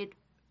it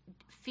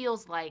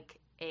feels like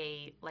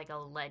a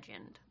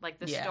legend, like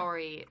the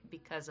story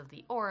because of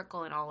the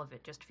Oracle and all of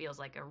it just feels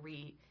like a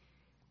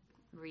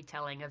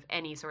retelling of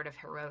any sort of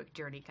heroic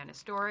journey kind of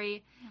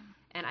story,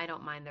 and I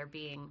don't mind there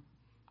being.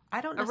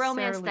 A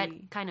romance that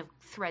kind of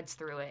threads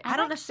through it. I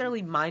don't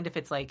necessarily mind if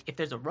it's like if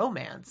there's a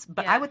romance,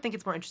 but I would think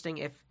it's more interesting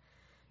if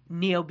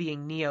Neo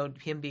being Neo,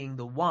 him being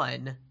the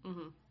one,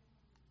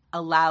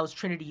 allows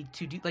Trinity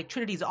to do like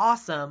Trinity's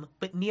awesome,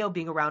 but Neo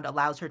being around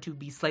allows her to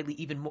be slightly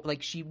even more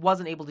like she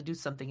wasn't able to do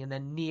something, and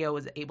then Neo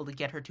is able to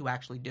get her to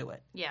actually do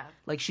it. Yeah,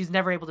 like she's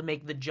never able to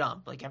make the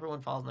jump. Like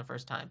everyone falls in the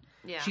first time.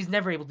 Yeah, she's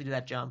never able to do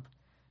that jump.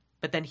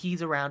 But then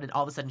he's around and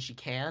all of a sudden she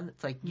can.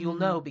 It's like, you'll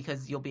know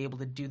because you'll be able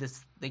to do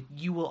this. Like,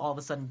 you will all of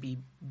a sudden be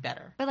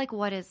better. But, like,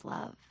 what is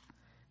love?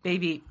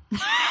 Baby,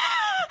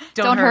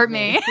 don't hurt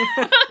me.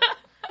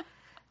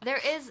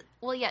 There is,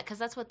 well, yeah, because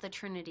that's what the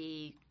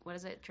Trinity, what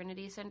is it?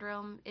 Trinity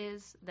syndrome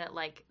is? That,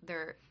 like,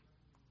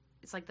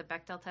 it's like the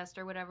Bechdel test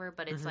or whatever,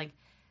 but it's like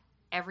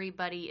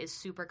everybody is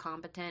super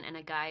competent and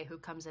a guy who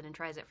comes in and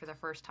tries it for the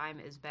first time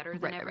is better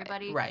than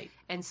everybody. Right.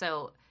 And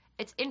so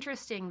it's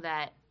interesting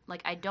that,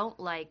 like, I don't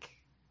like...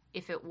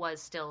 if it was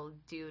still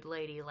dude,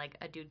 lady, like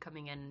a dude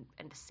coming in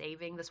and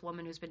saving this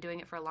woman who's been doing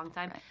it for a long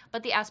time. Right.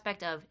 But the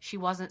aspect of she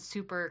wasn't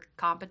super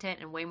competent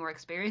and way more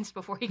experienced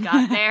before he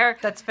got there.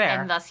 That's fair.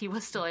 And thus he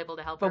was still able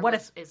to help her. But what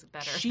if is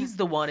better. She's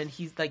the one and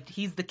he's the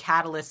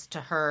catalyst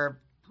to her.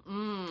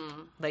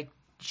 Like,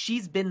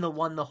 she's been the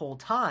one the whole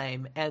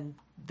time and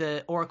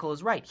the Oracle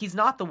is right. He's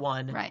not the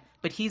one. Right.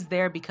 But he's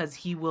there because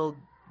he will...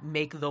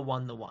 make the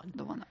one.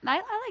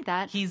 I like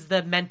that. He's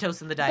the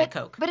Mentos and the Diet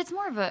Coke. But it's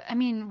more of a. I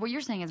mean, what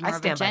you're saying is more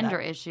of a gender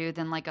issue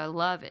than like a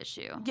love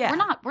issue. Yeah,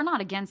 we're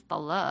not against the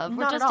love.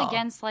 We're just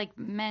against like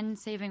men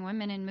saving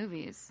women in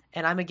movies.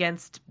 And I'm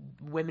against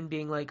women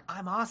being like,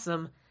 I'm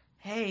awesome.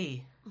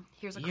 Hey,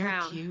 here's a you're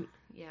crown. Cute.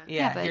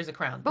 Yeah. Here's a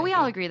crown. But we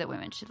all agree that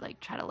women should like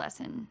try to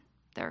lessen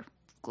their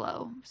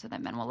glow so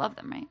that men will love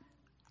them, right?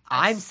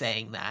 I'm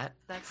saying that.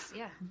 That's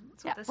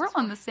we're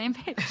on the same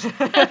page.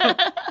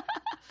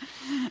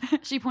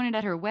 She pointed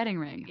at her wedding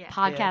ring. Yeah.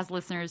 Podcast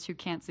listeners who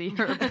can't see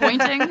her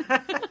pointing.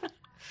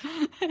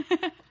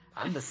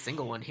 I'm the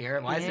single one here.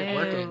 Why is it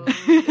working?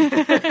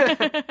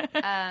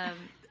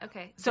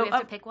 Okay. So we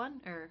have to pick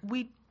one, or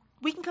we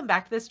can come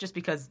back to this just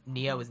because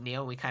Neo is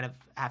Neo. And we kind of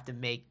have to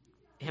make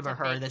him or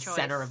her the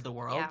center of the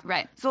world. Yeah.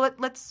 Right. So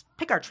let's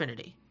pick our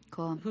Trinity.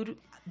 Cool.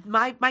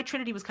 My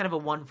Trinity was kind of a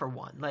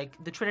 1-for-1.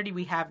 Like the Trinity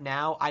we have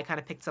now, I kind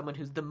of picked someone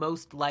who's the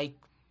most like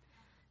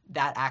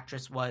that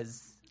actress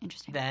was.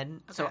 Interesting.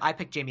 Then, so I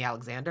picked Jamie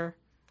Alexander.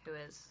 Who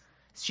is?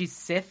 She's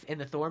Sif in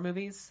the Thor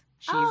movies.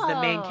 She's the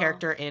main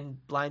character in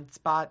Blind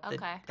Spot, the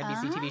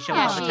NBC TV show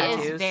with all the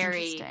tattoos. She is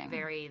very,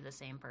 very the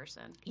same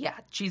person. Yeah,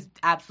 she's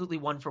absolutely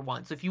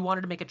 1-for-1. So if you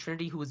wanted to make a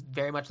Trinity who was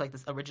very much like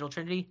this original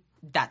Trinity,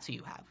 that's who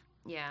you have.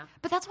 Yeah.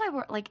 But that's why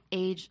we're like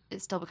age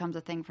still becomes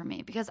a thing for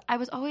me because I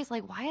was always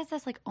like, why is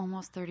this like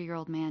almost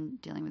 30-year-old man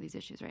dealing with these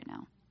issues right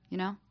now? You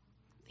know?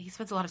 He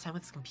spends a lot of time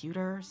with his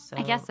computer, so...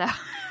 I guess so.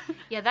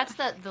 Yeah, that's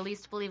the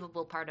least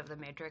believable part of The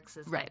Matrix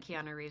is that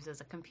Keanu Reeves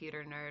is a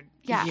computer nerd.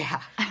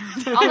 Yeah.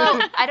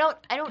 Although I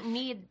don't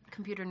need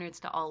computer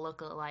nerds to all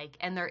look alike,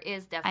 and there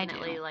is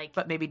definitely like...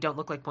 But maybe don't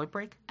look like Point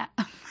Break?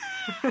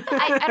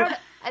 I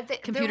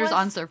don't... Computers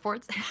on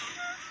surfboards?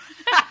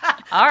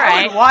 All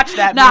right. I would watch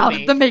that movie.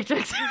 No, The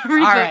Matrix. All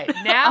right.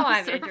 Now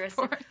I'm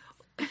interested.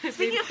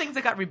 Speaking of things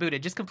that got rebooted,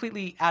 just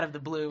completely out of the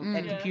blue,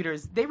 and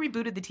computers, they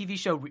rebooted the TV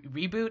show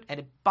Reboot, and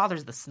it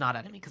bothers the snot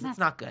out of me because it's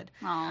not good.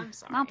 Oh, I'm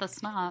sorry. Not the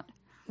snot.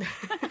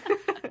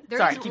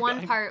 There's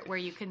one part where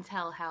you can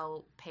tell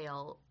how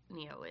pale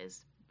Neo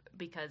is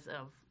because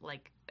of,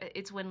 like,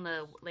 it's when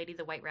the lady,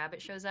 the White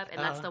Rabbit, shows up, and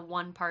that's the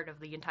one part of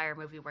the entire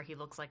movie where he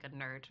looks like a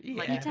nerd. Yeah.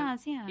 Like, he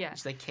does, yeah.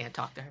 Just, like, can't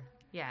talk to her.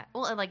 Yeah.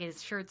 Well, and, like,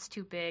 his shirt's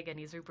too big, and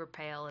he's super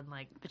pale, and,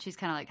 like... But she's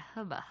kind of like,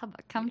 hubba,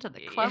 come to the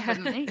club with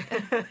me.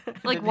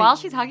 Like, while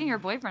she's hugging her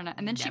boyfriend,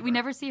 and then we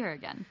never see her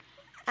again.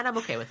 And I'm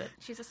okay with it.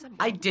 She's a symbol.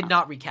 I did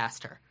not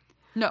recast her.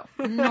 No,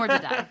 nor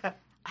did I.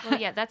 Well,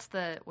 yeah, that's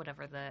the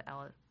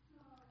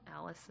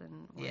Alice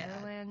in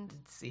Wonderland.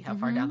 See how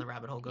far down the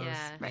rabbit hole goes.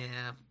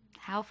 Yeah.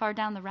 How far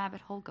down the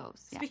rabbit hole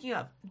goes. Yeah. Speaking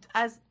of,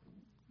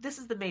 this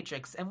is The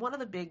Matrix, and one of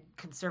the big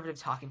conservative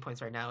talking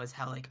points right now is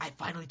how, like, I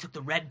finally took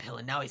the red pill,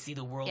 and now I see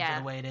the world for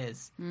the way it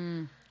is.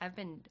 I've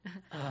been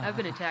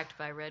attacked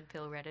by red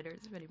pill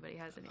Redditors, if anybody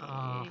has any.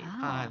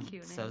 I'm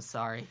so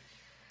sorry.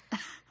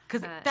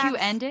 Because Q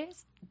end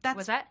A's?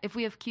 What's that? If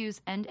we have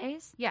Q's and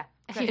A's? Yeah.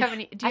 Okay. Do you have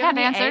any? Do I you have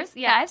any answers. A's?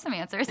 Yeah, I have some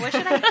answers. What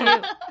should I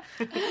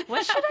do?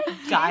 What should I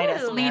do? Guide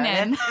us, Lean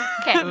in.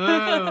 Okay.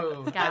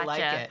 Ooh, I Gotcha.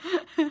 like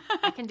it.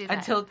 I can do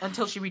that.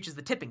 Until she reaches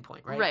the tipping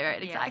point, right?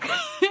 Right, Yeah.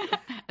 exactly.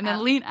 And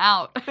then lean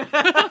out.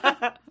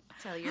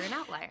 So you're an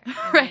outlier.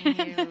 And Right.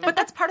 then you- But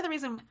that's part of the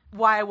reason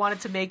why I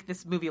wanted to make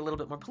this movie a little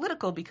bit more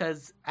political,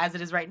 because as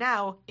it is right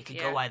now, it could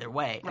go Yeah. either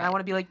way. And I Right. want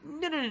to be like,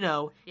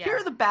 no. Yeah. Here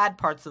are the bad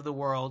parts of the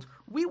world.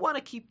 We want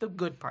to keep the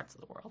good parts of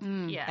the world.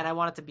 yeah. And I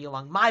want it to be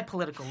along my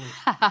political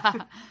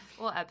loop.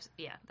 Well,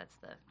 yeah, that's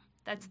the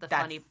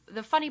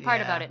That's- funny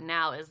part yeah. about it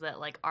now is that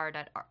like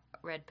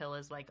Red Pill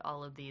is like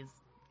all of these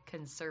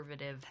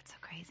conservative That's so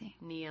crazy.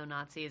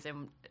 neo-Nazis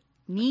and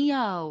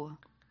Neo.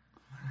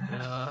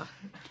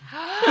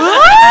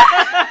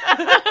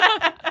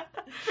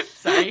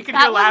 Sorry, you can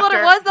That hear was laughter. what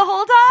it was the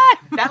whole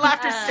time. That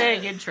laughter's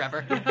staying in,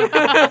 Trevor.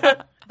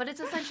 but it's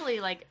essentially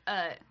like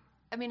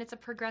I mean it's a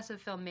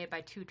progressive film made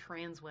by two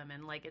trans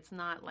women. Like it's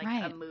not like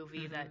Right. a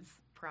movie that's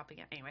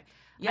propaganda. Anyway,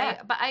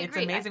 Yeah, but I it's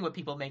agree. amazing what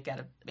people make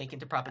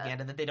into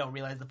propaganda that they don't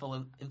realize the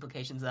full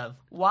implications of.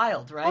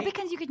 Wild, right? Well,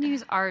 because you can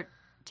use art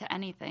to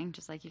anything,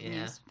 just like you can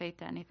Yeah. use faith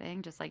to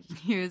anything, just like you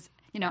can use,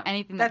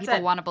 anything That's that people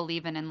it. want to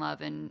believe in and love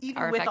and Even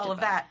are with affected all of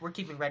by. that, we're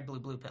keeping red,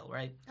 blue pill,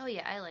 right? Oh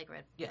yeah, I like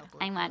red. Yeah. Blue.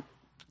 I want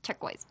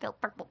turquoise pill,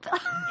 purple pill.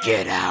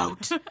 Get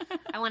out.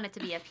 I want it to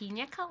be a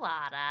pina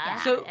colada.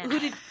 So and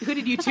who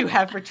did you two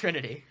have for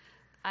Trinity?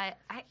 I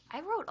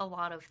wrote a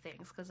lot of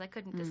things because I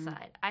couldn't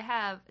decide. I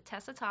have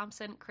Tessa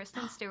Thompson,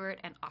 Kristen Stewart,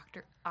 and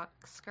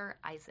Oscar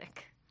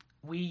Isaac.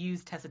 We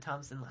used Tessa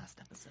Thompson last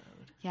episode.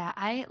 Yeah,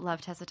 I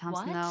love Tessa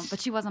Thompson What? though, but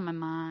she was on my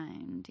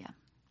mind. Yeah.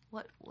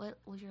 What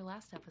was your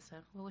last episode?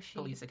 What was she?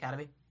 Police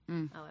Academy. Oh,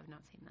 I've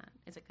not seen that.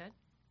 Is it good?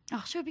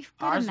 Oh, she would be good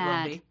Ours in will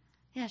that. be.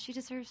 Yeah, she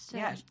deserves to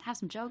Yeah. have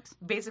some jokes.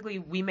 Basically,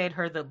 we made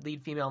her the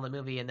lead female in the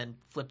movie and then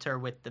flipped her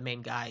with the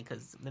main guy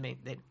because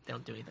they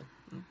don't do anything.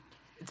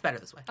 It's better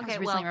this way. was Okay,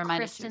 recently well,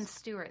 reminded she Kristen was-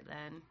 Stewart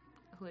then,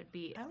 who would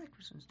be? I like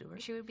Kristen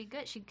Stewart. She would be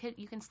good.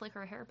 You can slick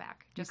her hair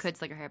back. You could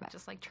slick her hair back.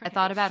 just like I Trinity.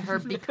 thought about her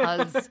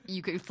because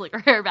you could flick her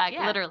hair back,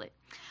 Yeah. literally.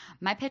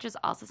 My pitch is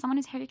also someone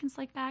whose hair you can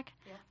slick back,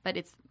 Yeah. but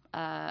it's,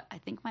 I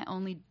think, my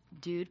only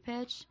dude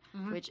pitch,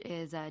 Mm-hmm. which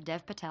is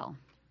Dev Patel.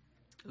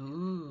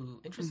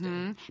 Ooh,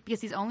 interesting.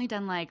 Because he's only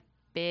done, like,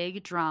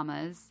 big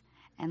dramas,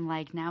 and,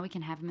 like, now we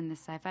can have him in the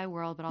sci-fi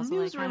world, but also,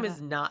 Newsroom like,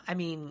 is not. I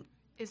mean,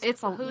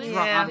 it's a who is-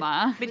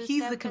 drama. but Who's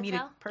he's Dev the comedic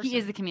Patel? person. He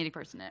is the comedic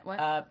person in it. What?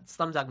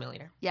 Slumdog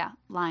Millionaire. Yeah,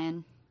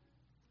 Lion.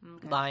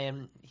 Okay.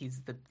 Lion.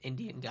 He's the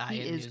Indian guy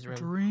He in is Newsroom.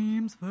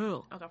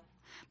 Dreamsville. Okay.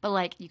 But,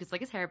 like, you could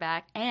slick his hair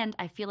back, and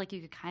I feel like you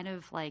could kind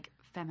of, like,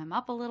 femme him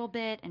up a little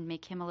bit and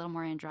make him a little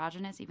more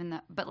androgynous, even though,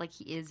 but, like,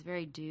 he is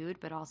very dude,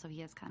 but also he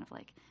has kind of,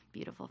 like,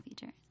 beautiful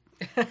features.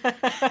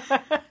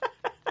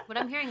 What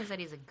I'm hearing is that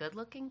he's a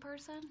good-looking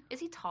person. Is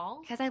he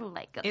tall? Because I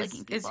like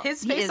good-looking is people.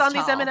 his He face is on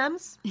these tall.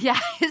 M&Ms? Yeah,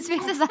 his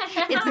face is.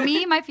 It's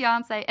me, my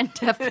fiance, and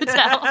Dev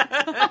Patel.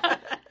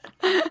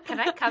 Can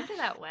I come to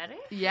that wedding?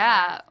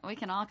 Yeah, we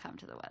can all come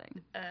to the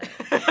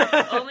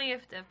wedding. Only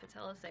if Dev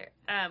Patel is there.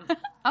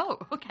 Oh,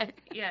 okay.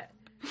 Yeah,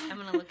 I'm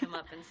gonna look him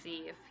up and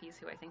see if he's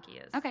who I think he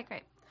is. Okay,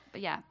 great.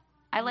 But yeah,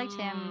 I liked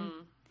him.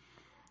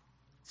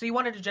 So you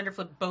wanted to gender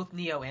flip both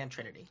Neo and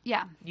Trinity.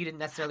 Yeah. You didn't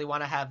necessarily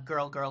want to have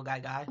girl,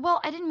 guy.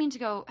 Well, I didn't mean to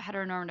go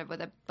heteronormative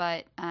with it,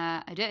 but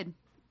I did.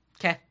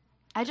 Okay.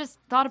 I just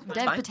thought of That's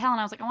Dev fine. Patel, and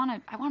I was like, I want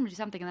him to do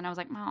something, and then I was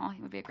like, oh,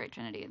 he would be a great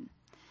Trinity.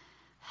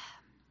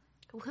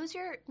 Who's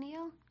your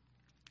Neo?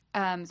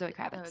 And, Zoe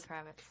Kravitz. Zoe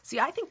Kravitz. See,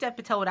 I think Dev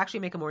Patel would actually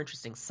make a more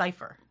interesting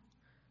Cypher.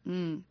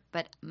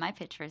 But my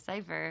pitch for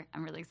Cypher,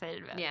 I'm really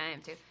excited about. Yeah, I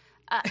am too.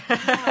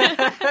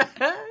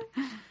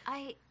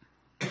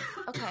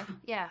 Okay,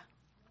 yeah.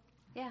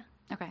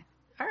 Okay.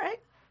 All right.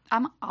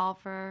 I'm all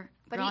for.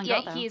 But girl and yeah,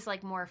 girl, though. he's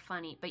like more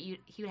funny. But he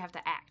would have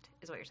to act,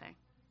 is what you're saying.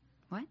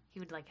 What? He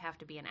would like have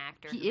to be an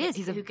actor. He who is.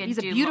 can- who can He's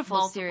a do beautiful,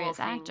 multiple serious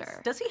things.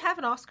 actor. Does he have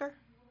an Oscar?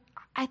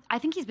 I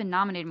think he's been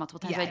nominated multiple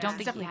times, but I Yeah, don't he's think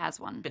he definitely has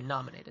one. Been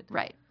nominated.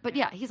 Right. But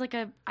yeah, he's like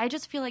I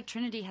just feel like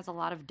Trinity has a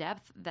lot of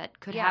depth that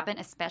could Yeah. happen,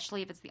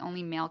 especially if it's the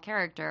only male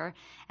character.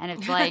 And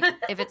it's like,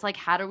 if it's like,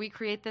 how do we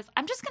create this?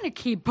 I'm just going to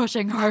keep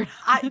pushing hard.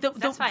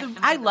 That's fine. I'm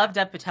I good with love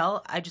Dev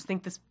Patel. I just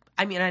think this.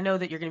 I mean, I know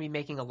that you're going to be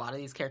making a lot of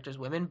these characters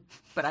women,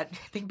 but I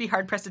think it'd be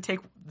hard pressed to take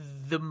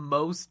the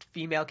most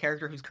female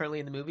character who's currently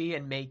in the movie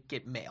and make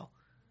it male.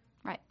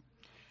 Right.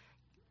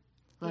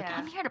 Look, Yeah.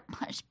 I'm here to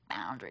push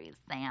boundaries,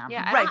 Sam.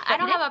 Yeah, Right, I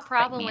don't but- have a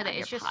problem me with on it.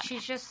 It's your just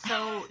she's just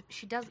so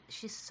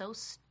she's so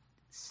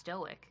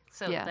stoic.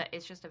 So Yeah. that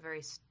it's just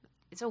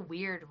it's a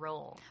weird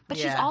role. But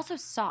she's Yeah. also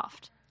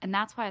soft. And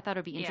that's why I thought it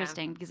would be Yeah.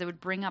 interesting because it would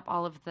bring up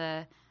all of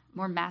the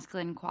more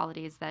masculine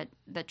qualities that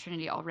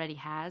Trinity already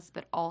has,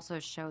 but also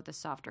show the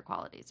softer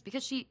qualities.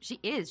 Because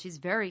she's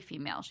very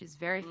female. She's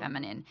very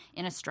feminine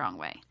in a strong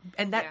way.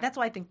 And Yeah. that's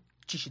why I think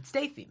she should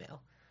stay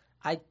female.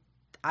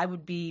 I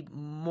would be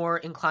more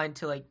inclined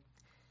to like,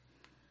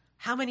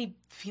 how many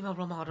female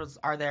role models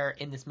are there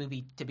in this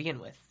movie to begin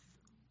with?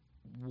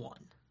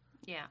 One.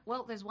 Yeah.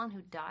 Well, there's one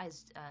who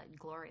dies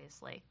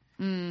gloriously.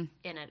 in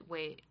a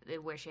way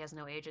where she has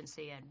no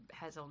agency and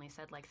has only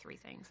said like 3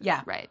 things.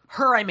 Yeah. Right.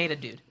 Her, I made a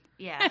dude.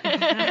 Yeah.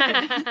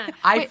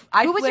 Wait,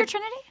 who was your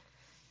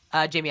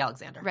Trinity? Jamie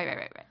Alexander.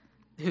 Right.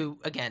 Who,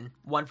 again,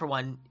 1 for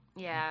 1.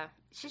 Yeah.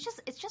 It's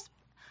just,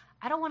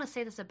 I don't want to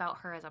say this about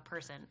her as a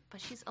person, but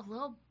she's a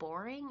little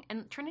boring.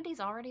 And Trinity's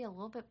already a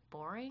little bit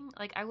boring.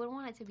 Like, I would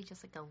want it to be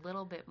just like a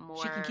little bit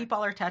more. She can keep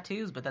all her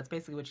tattoos, but that's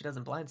basically what she does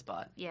in Blind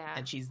Spot. Yeah.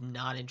 And she's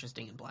not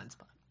interesting in Blind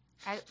Spot.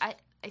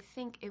 I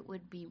think it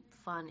would be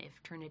fun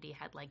if Trinity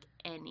had like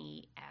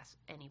any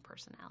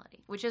personality,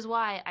 which is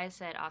why I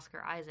said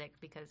Oscar Isaac,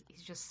 because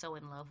he's just so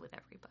in love with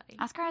everybody.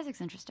 Oscar Isaac's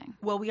interesting.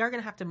 Well, we are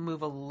going to have to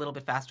move a little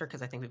bit faster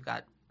because I think we've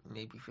got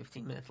maybe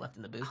 15 minutes left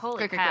in the booth.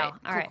 Holy Great. cow!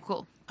 All right,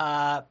 Cool.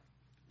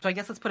 So I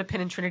guess let's put a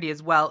pin in Trinity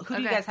as well. Who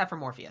do you Okay. guys have for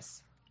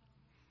Morpheus?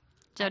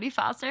 Jodie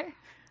Foster.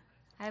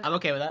 I'm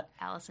okay with that.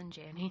 Allison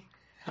Janney.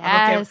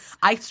 Yes.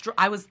 I'm okay.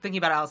 I was thinking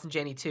about Allison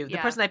Janney too. The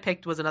Yeah. person I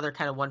picked was another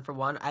kind of 1 for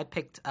 1. I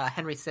picked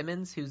Henry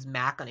Simmons, who's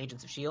Mac on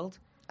Agents of S.H.I.E.L.D.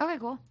 Okay,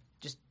 cool.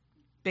 Just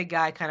big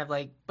guy, kind of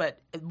like.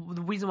 But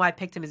the reason why I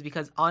picked him is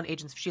because on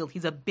Agents of S.H.I.E.L.D.,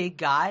 he's a big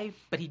guy,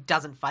 but he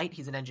doesn't fight.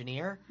 He's an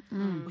engineer.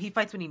 He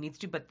fights when he needs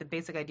to, but the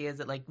basic idea is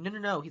that, like,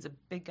 no, he's a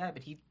big guy,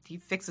 but he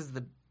fixes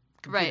the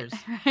computers.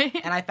 Right.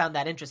 And I found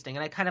that interesting,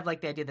 and I kind of like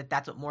the idea that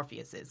that's what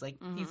Morpheus is. Like,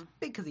 he's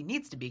big because he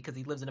needs to be, because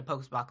he lives in a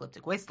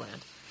post-apocalyptic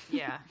wasteland.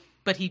 Yeah.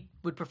 But he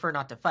would prefer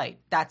not to fight.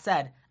 That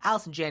said,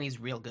 Allison Janney's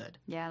real good.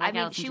 Yeah, I mean,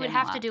 Allison she would Janney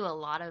have a to lot. do a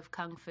lot of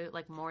kung fu,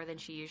 like more than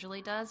she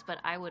usually does. But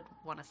I would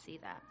want to see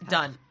that.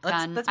 Done.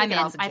 Done. Let's I'm make it in.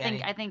 Allison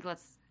Janney. I think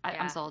let's.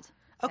 Yeah. I'm sold.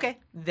 Okay.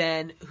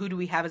 Then who do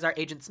we have as our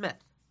Agent Smith?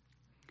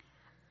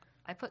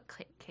 I put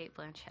Kate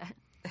Blanchett.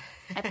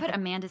 I put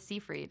Amanda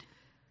Seyfried.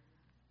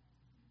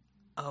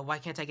 Oh, why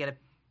can't I get a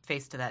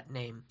face to that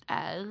name?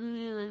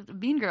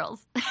 Mean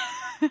Girls.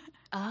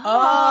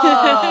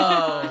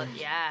 Oh.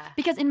 Yeah.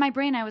 Because in my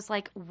brain I was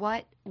like,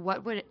 what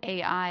would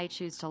AI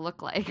choose to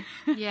look like?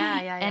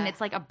 Yeah. And it's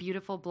like a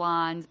beautiful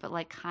blonde, but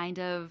like kind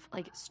of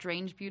like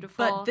strange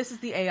beautiful. But this is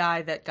the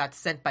AI that got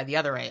sent by the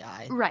other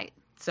AI. right.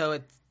 So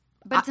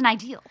It's an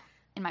ideal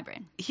in my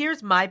brain.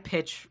 here's my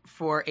pitch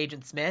for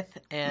Agent Smith,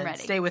 and Ready.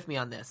 stay with me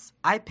on this.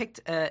 I picked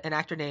an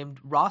actor named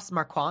Ross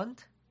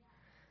Marquand,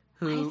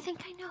 who I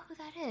think I know who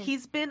that is.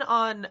 he's been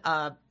on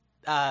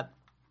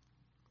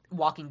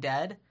Walking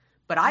Dead,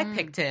 but I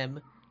picked him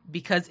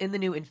because in the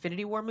new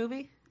Infinity War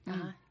movie,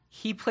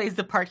 he plays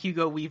the part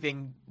Hugo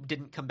Weaving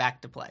didn't come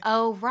back to play.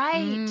 Oh,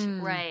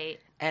 right.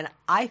 And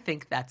I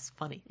think that's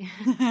funny.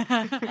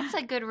 That's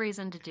a good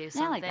reason to do Yeah,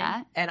 something. I like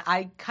that. And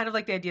I kind of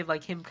like the idea of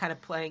like him kind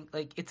of playing,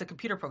 like, it's a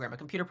computer program. A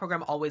computer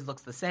program always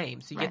looks the same.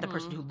 So you get the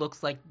person who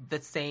looks like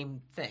the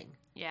same thing.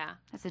 Yeah.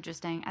 That's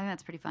interesting. I think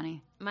that's pretty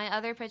funny. My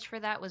other pitch for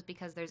that was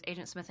because there's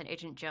Agent Smith and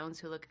Agent Jones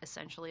who look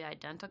essentially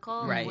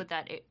identical. Right.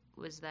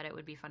 It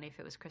would be funny if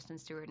it was Kristen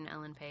Stewart and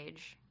Ellen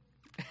Page.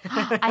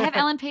 I have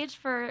Ellen Page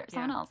for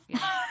someone else. Yeah.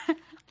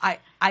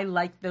 I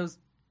like those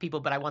people,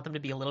 but I want them to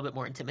be a little bit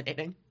more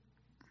intimidating.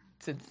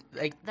 Since,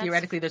 like,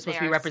 theoretically they're supposed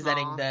to be are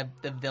representing small.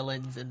 the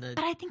villains and the...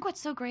 But I think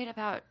what's so great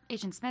about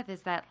Agent Smith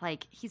is that,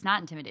 like, he's not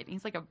intimidating.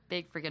 He's like a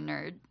big friggin'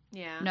 nerd.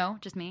 Yeah. No,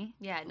 just me?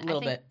 Yeah. A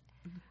little bit.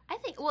 I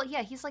think, well,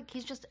 yeah, he's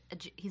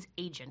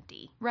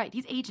agenty. Right,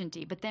 he's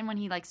agenty. But then when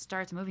he, like,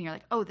 starts moving, you're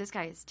like, oh, this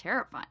guy is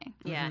terrifying.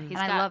 Yeah. And He's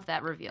I got love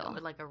that reveal.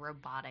 like a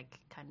robotic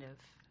kind of.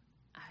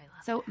 I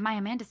love So my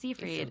Amanda It's so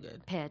Seyfried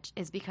good. pitch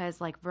is because,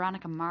 like,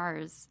 Veronica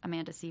Mars,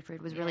 Amanda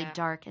Seyfried, was really Yeah.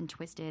 dark and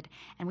twisted,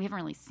 and we haven't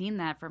really seen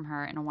that from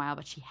her in a while,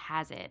 but she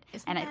has it.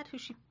 Isn't and that who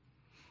she...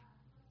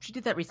 She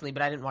did that recently,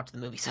 but I didn't watch the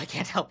movie, so I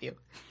can't help you.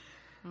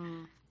 For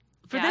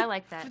Yeah, this- I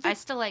like that. for this- I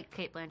still like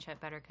Kate Blanchett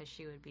better because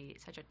she would be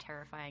such a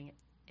terrifying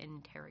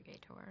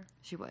interrogator.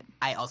 she would.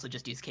 I also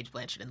just used Kate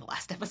Blanchett in the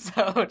last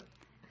episode.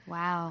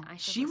 Wow. I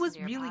should She listen was to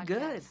your really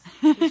podcast.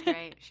 good. She's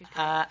great. She's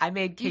great. I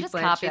made Kate You just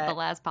Blanchett... copied the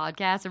last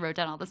podcast and wrote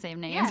down all the same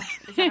names.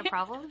 yeah. Is that a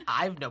problem?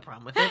 I have no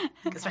problem with it,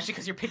 especially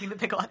because you're picking the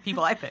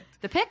people I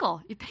picked. The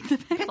pickle. You picked the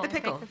pickle. the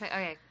pickle.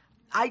 Okay.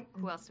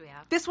 Who else do we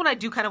have? This one I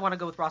do kind of want to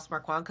go with Ross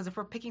Marquand, because if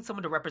we're picking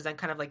someone to represent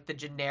kind of like the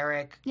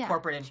generic Yeah,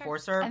 corporate sure.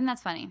 enforcer, I think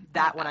that's funny.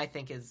 that one I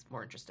think is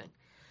more interesting.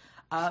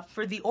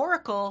 For the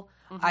Oracle,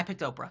 Mm-hmm. I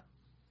picked Oprah.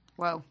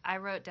 Whoa. I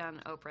wrote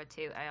down Oprah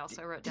too. I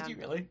also wrote Did down you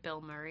really?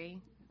 Bill Murray.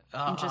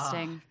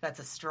 Interesting. That's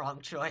a strong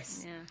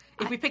choice. Yeah.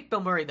 If we pick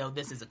Bill Murray, though,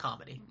 this is a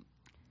comedy.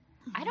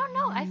 I don't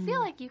know. I feel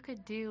like you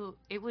could do.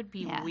 It would be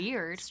Yeah.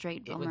 weird.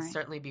 Straight It Bill would Murray.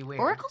 certainly be weird.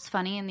 Oracle's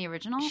funny in the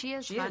original. She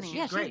is She is. funny. She's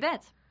yeah, she's great.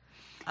 bits.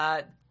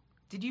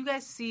 Did you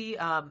guys see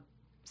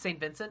St.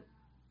 Vincent?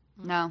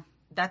 No.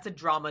 That's a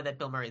drama that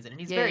Bill Murray's in, and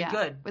he's Yeah, very yeah.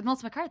 good. With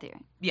Melissa McCarthy,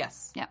 right?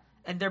 Yes. Yeah.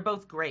 And they're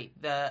both great.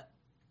 The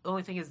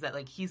only thing is that,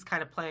 like, he's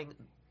kind of playing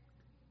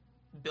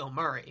Bill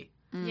Murray.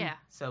 Yeah.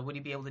 So would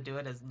he be able to do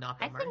it as not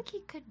Bill I Murray? think he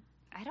could.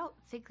 I don't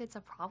think it's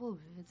a problem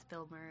if it's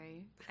Bill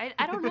Murray.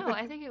 I don't know.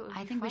 I think it would. Be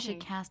I think we funny. should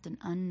cast an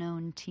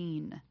unknown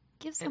teen.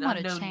 Give An someone a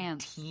unknown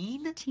chance.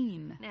 teen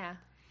Teen. Yeah.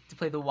 to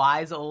play the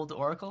wise old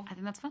Oracle. I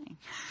think that's funny.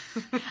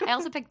 I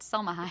also picked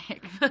Selma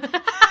Hayek.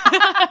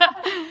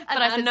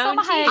 But I said unknown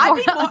Salma Hayek.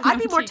 teen. I'd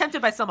be more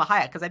tempted by Selma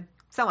Hayek because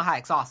Selma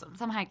Hayek's awesome.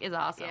 Salma Hayek is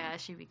awesome. Yeah,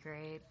 she'd be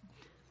great.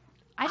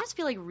 I just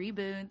feel like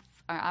reboots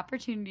are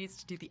opportunities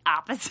to do the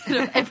opposite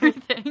of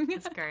everything.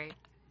 It's great.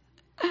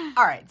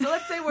 All right, so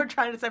let's say we're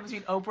trying to decide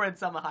between Oprah and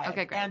Selma Hayek.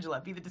 Okay, great. Angela,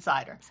 be the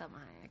decider. Selma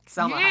Hayek.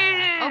 Selma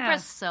Hayek.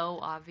 Oprah's so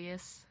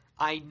obvious.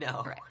 I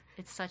know. Right.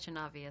 It's such an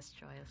obvious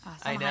choice. Oh,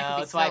 I Salma know, Hayek would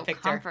be that's why I so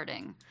picked her.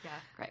 comforting. Yeah.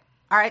 Great.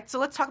 All right, so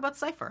let's talk about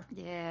Cypher.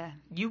 Yeah.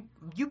 You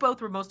both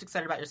were most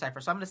excited about your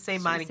Cypher, so I'm going to say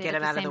Should mine we and say get it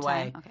him at out of the way.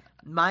 same time? Okay.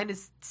 Mine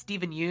is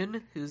Stephen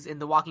Yeun, who's in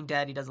The Walking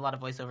Dead. He does a lot of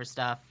voiceover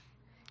stuff.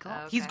 Cool.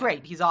 Okay. He's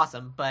great. He's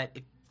awesome, but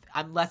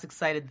I'm less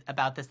excited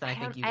about this than I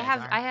think you guys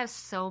are. I have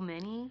so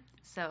many.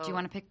 So Do you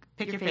want to pick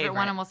Pick your your favorite one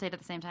favorite. and we'll say it at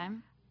the same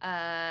time?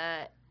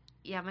 Yeah,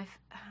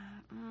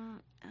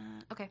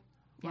 okay.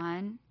 Yeah.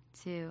 1,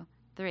 2,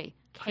 3. Kate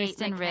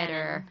Kristen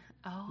Ritter.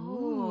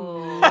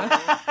 Oh.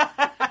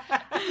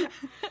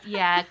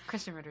 Yeah,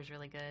 Kristen Ritter's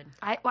really good.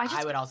 I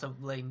would also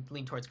lean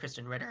towards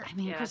Kristen Ritter. I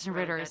mean, Yeah, Kristen it's really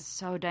Ritter good. is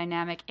so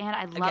dynamic, and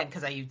I love. Again,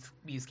 because I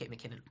use Kate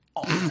McKinnon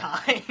all the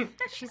time.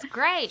 She's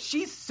great.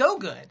 She's so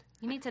good.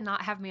 You need to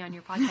not have me on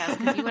your podcast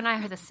because you and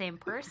I are the same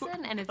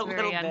person, and it's A very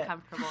little bit.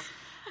 uncomfortable.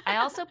 I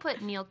also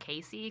put Neil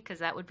Casey because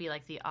that would be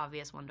like the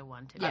obvious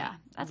one-to-one to me. Yeah,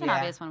 that's an Yeah.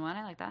 obvious one.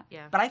 I like that.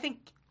 Yeah. But I think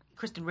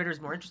Kristen Ritter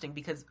is more interesting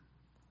because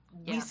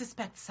we Yeah.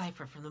 suspect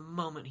Cypher from the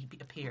moment he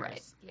appears.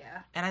 Right.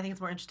 Yeah. And I think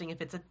it's more interesting if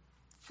it's a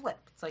flip.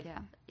 It's like, Yeah.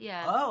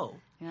 Yeah. oh,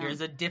 Yeah.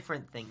 here's a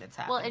different thing that's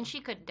happening. Well, and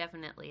she could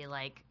definitely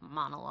like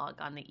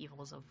monologue on the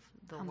evils of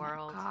the Oh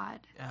world. my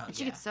god. Oh, And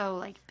she yeah. could so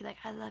like be like,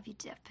 I love you,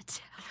 Dev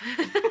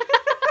Patel.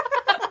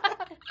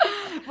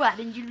 Why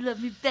didn't you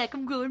love me back?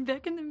 I'm going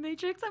back in the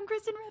Matrix. I'm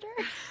Kristen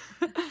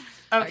Ritter.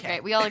 Okay.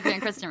 Great. We all agree on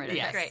Kristen Ritter.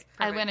 Yes. Great.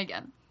 I Perfect. win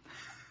again.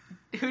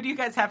 Who do you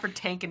guys have for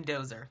Tank and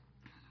Dozer?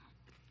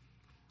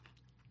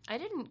 I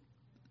didn't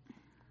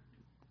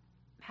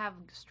have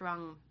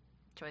strong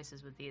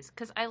choices with these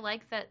because I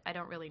like that I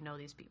don't really know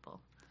these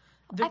people.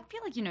 I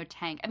feel like you know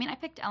Tank. I mean, I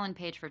picked Ellen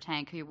Page for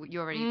Tank, who you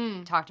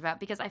already talked about,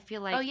 because I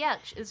feel like... Oh yeah,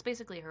 it's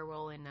basically her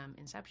role in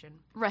Inception.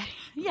 Right.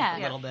 Yeah.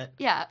 A little bit.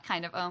 Yeah,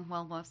 kind of. Oh,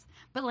 well, whoops.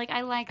 But, like,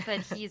 I like that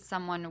he's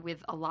someone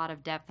with a lot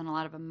of depth and a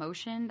lot of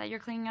emotion that you're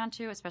clinging on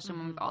to, especially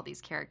when we have all these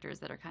characters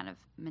that are kind of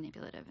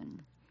manipulative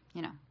and,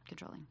 you know,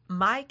 controlling.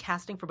 My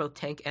casting for both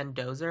Tank and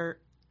Dozer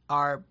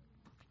are...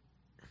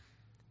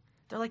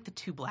 They're like the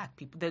two black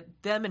people.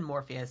 Them and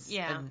Morpheus.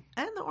 Yeah.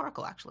 And the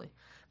Oracle, actually.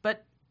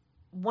 But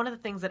one of the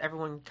things that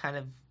everyone kind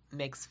of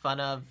makes fun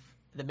of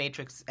The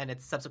Matrix and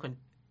its subsequent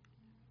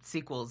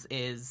sequels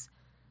is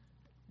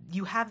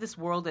you have this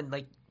world and,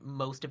 like,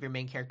 most of your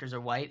main characters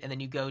are white, and then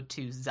you go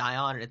to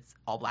Zion and it's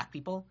all black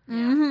people.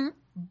 Mm-hmm.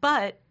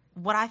 But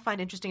what I find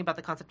interesting about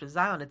the concept of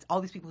Zion, it's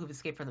all these people who've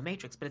escaped from the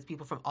Matrix, but it's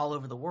people from all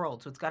over the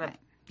world. So it's got to Right.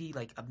 be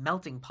like a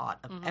melting pot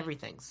of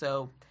everything.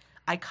 So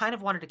I kind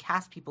of wanted to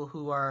cast people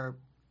who are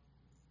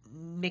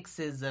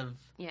mixes of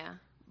Yeah.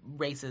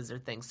 races or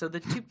things. So the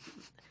two,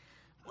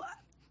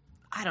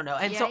 I don't know.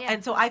 And Yeah, so yeah,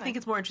 and so that's I fine. think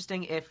it's more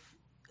interesting if,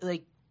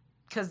 like,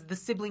 because the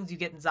siblings you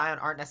get in Zion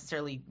aren't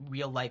necessarily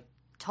real life.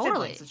 Totally.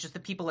 Siblings. It's just the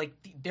people, like,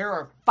 there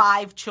are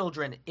 5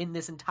 children in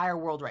this entire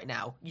world right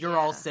now. You're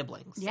all Yeah.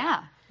 siblings.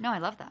 Yeah. No, I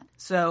love that.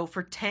 So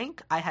for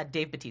Tank, I had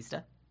Dave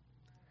Bautista.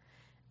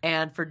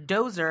 And for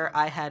Dozer,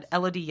 I had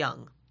Elodie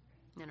Young.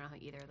 I don't know who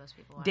either of those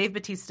people are. Dave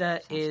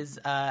Bautista is,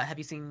 have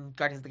you seen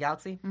Guardians of the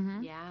Galaxy?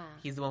 Mm-hmm. Yeah.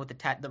 He's the one with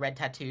the red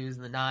tattoos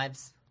and the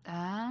knives.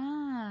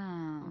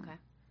 Oh. Okay.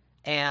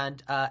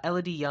 And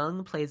Elodie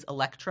Young plays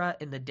Elektra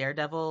in the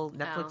Daredevil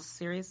Netflix Oh.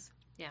 series.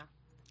 Yeah.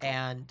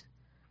 And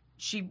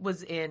she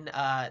was in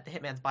The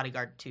Hitman's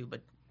Bodyguard too,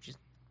 but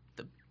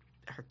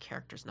her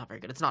character's not very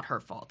good. It's not her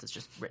fault. It's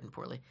just written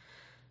poorly.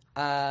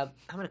 I'm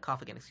going to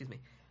cough again. Excuse me.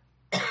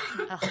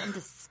 Ugh, I'm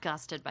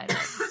disgusted by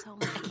this. So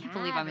I can't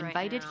believe I'm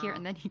invited here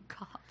and then he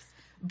coughs.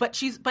 But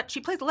she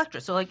plays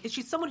Elektra, so, like,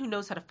 she's someone who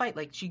knows how to fight.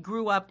 Like, she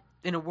grew up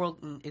in a world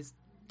and is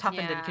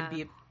toughened and can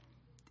Yeah. be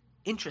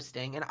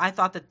interesting. And I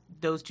thought that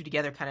those two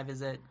together kind of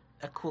is a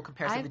cool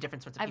comparison of the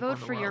different sorts of I people vote in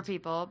the for world. your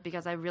people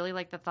because I really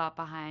like the thought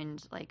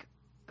behind, like,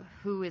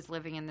 who is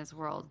living in this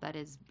world that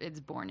is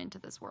born into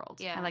this world.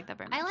 Yeah. I like that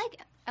very much. I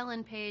like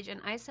Ellen Page, and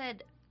I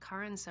said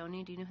Karan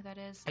Soni. Do you know who that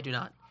is? I do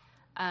not.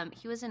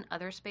 He was in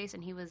Other Space,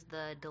 and he was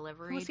the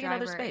delivery Who was he in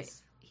driver. Other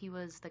Space? He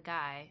was the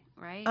guy,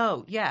 right?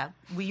 Oh, yeah.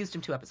 We used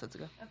him 2 episodes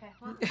ago. Okay.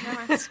 Well,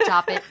 never mind.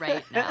 Stop it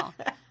right now.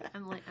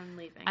 I'm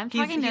leaving. I'm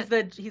He's, talking he's to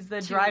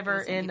the two driver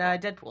of the in same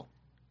Deadpool.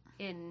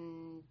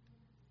 in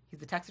He's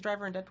the taxi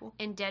driver in Deadpool?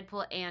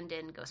 Deadpool and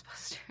in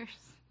Ghostbusters.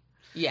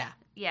 Yeah.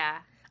 Yeah.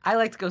 I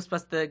liked the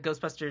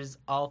Ghostbusters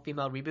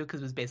all-female reboot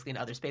because it was basically an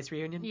Other Space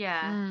reunion.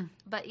 Yeah. Mm.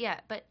 But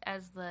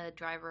as the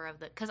driver of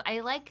the, because I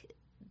like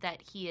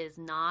that he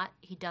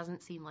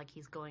doesn't seem like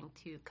he's going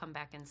to come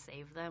back and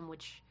save them,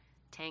 which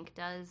Tank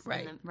does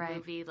Right. in the Right.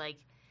 movie. Like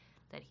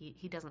that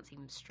he doesn't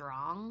seem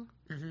strong,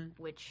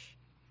 Mm-hmm.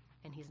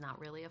 and he's not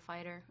really a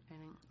fighter. I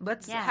think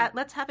Let's Yeah.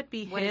 let's have it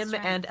be What is him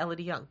strength? and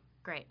Elodie Young.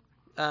 great.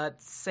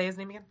 Say his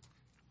name again.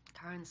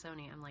 Karan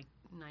Soni, I'm like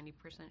 90%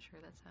 sure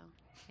that's how.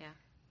 Yeah.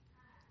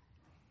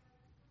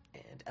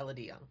 And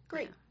Elodie Young.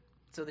 Great.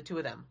 So the two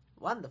of them.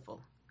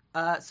 Wonderful.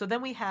 So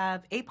then we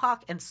have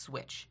APOC and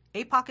Switch.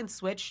 APOC and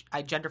Switch,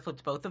 I gender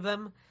flipped both of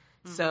them.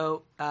 Mm-hmm.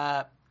 So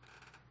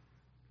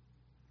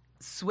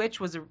Switch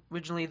was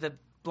originally the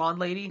blonde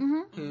lady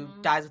who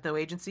dies with no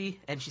agency,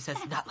 and she says,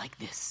 "Not like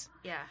this."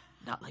 Yeah.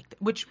 Not like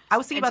that. Which I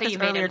was thinking about this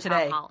earlier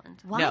today.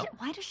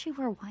 Why does she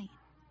wear white?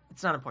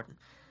 It's not important.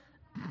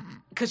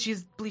 Because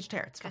she's bleached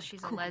hair. It's because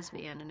she's a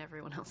lesbian and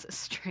everyone else is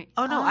straight.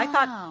 Oh no, I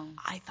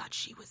thought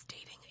she was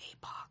dating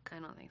APOC. I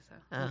don't think so.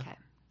 Okay.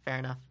 Fair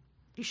enough.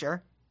 You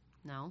sure?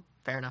 No.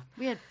 Fair enough.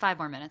 We had 5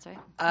 more minutes, right?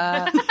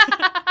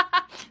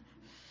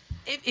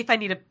 If I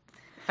need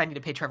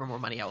to pay Trevor more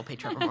money, I will pay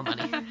Trevor more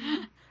money.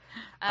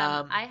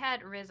 I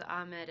had Riz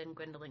Ahmed and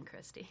Gwendolyn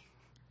Christie.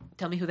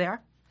 Tell me who they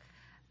are.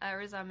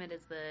 Riz Ahmed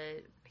is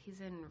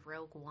he's in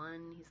Rogue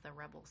One. He's the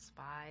rebel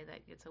spy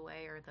that gets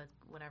away, or the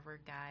whatever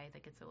guy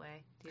that gets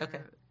away. Okay.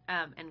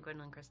 And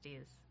Gwendolyn Christie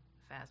is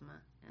Phasma.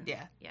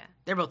 Yeah. Yeah.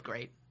 They're both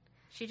great.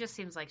 She just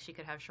seems like she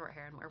could have short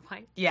hair and wear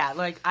white. Yeah,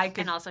 like I could.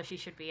 And also, she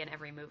should be in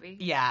every movie.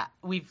 Yeah,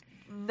 we've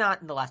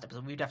not in the last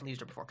episode. We've definitely used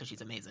her before because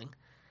she's amazing.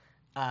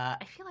 I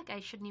feel like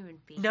I shouldn't even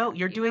be. No,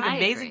 you're doing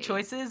amazing agree.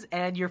 choices,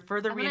 and you're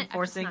further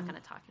reinforcing I'm just not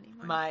going to talk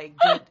anymore. my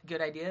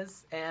good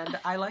ideas, and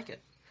I like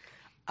it.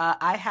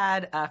 I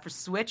had for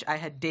Switch, I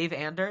had Dave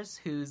Anders,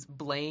 who's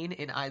Blaine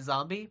in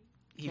iZombie.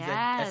 He's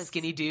a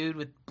skinny dude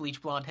with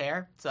bleach blonde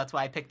hair, so that's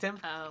why I picked him.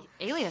 Oh,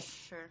 Alias.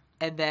 Sure.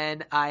 And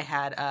then I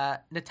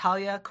had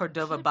Natalia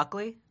Cordova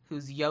Buckley,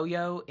 who's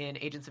Yo-Yo in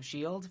Agents of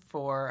S.H.I.E.L.D.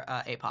 for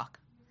APOC.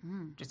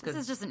 This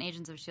is just an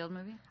Agents of S.H.I.E.L.D.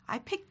 movie? I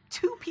picked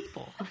 2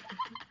 people.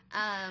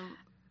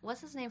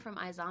 What's his name from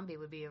iZombie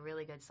would be a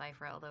really good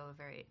Cypher, although a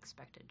very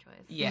expected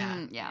choice.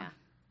 Yeah. Yeah.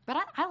 But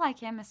I like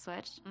him as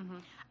Switch. Mm-hmm.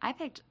 I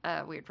picked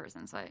a weird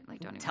person, so I don't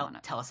even want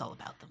to... Tell us all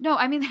about them. No,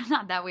 I mean, they're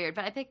not that weird,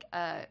 but I picked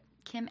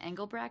Kim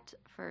Engelbrecht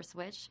for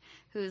Switch,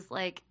 who's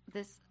like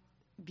this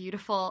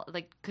beautiful,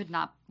 like could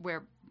not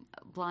wear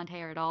blonde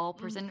hair at all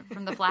person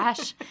from The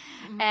Flash.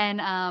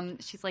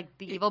 And she's like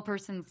the evil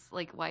person's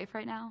like wife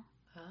right now.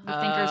 The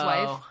Thinker's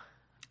wife.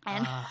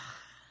 And...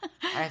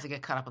 I have to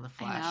get caught up on The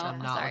Flash.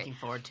 I'm not looking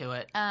forward to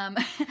it.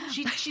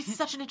 She's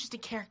such an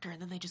interesting character,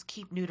 and then they just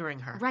keep neutering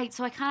her. Right,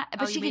 so I kind of...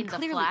 But she can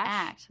clearly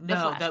act.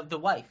 No, the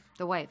wife.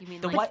 The wife. You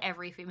mean the like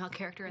every female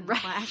character in The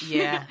Flash?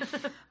 Yeah.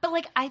 But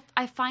like I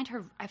found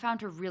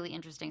her really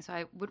interesting, so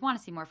I would want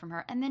to see more from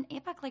her. And then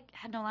APOC like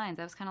had no lines.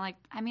 I was kind of like,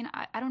 I mean,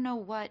 I don't know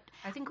what...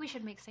 I think we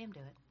should make Sam do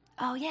it.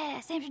 Oh yeah,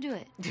 Sam should do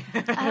it.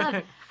 I love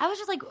it. I was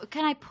just like,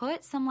 can I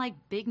put some like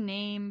big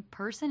name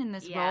person in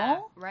this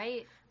role?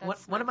 Right.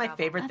 One of my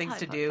favorite things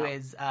to do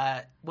is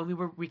when we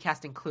were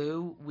recasting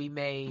Clue, we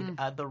made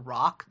The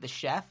Rock the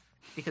chef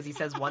because he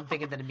says one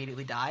thing and then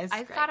immediately dies.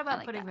 I thought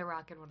about putting The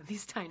Rock in one of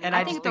these tiny. And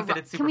I just think that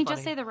it's super Can we funny.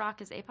 just say The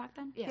Rock is APOC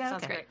then? Yeah,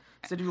 sounds great.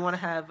 So do we want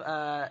to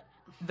have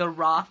The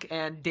Rock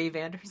and Dave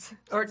Anders?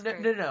 Or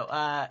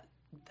no.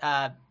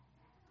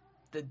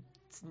 The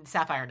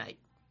Sapphire Knight.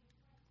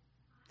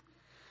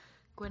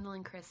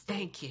 Gwendolyn Christie.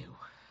 Thank you.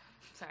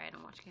 Sorry, I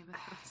don't watch Game of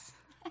Thrones.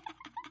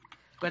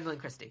 Gwendolyn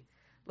Christie.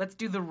 Let's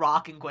do The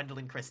Rock and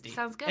Gwendolyn Christie.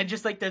 Sounds good. And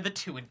just like they're the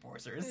 2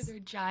 enforcers. They're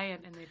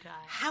giant and they die.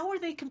 How are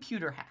they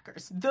computer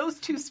hackers?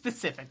 Those 2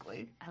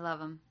 specifically. I love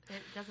them.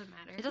 It doesn't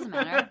matter. It doesn't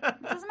matter.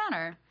 It doesn't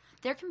matter.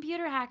 They're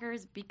computer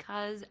hackers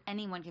because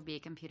anyone can be a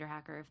computer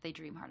hacker if they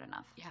dream hard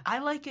enough. Yeah. I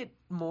like it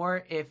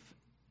more if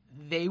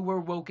they were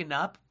woken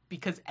up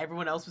because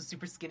everyone else was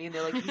super skinny and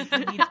they're like, we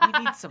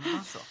need some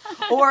muscle.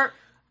 Or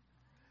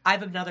I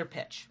have another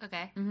pitch.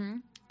 Okay.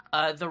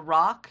 Mm-hmm. The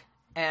Rock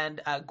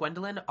and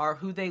Gwendolyn are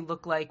who they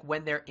look like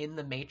when they're in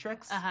the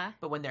Matrix.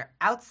 But when they're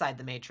outside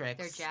the Matrix,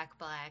 they're Jack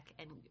Black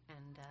and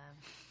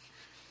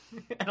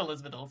and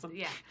Elizabeth Olsen.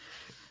 Yeah.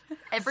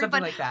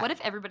 Something like that. What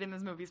if everybody in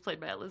this movie is played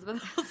by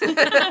Elizabeth Olsen?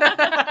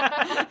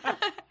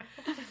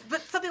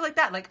 But something like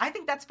that. Like I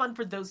think that's fun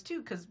for those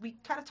 2 because we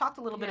kind of talked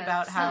a little bit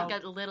about how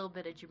like a little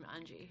bit of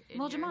Jumanji.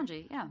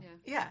 Jumanji,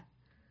 yeah.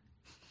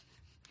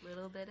 A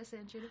little bit of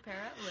San Junipero,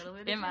 a little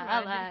bit of in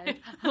my life,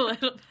 a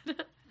little bit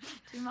of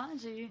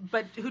Jumanji.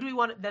 But who do we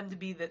want them to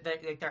be that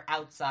they're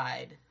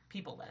outside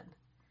people then?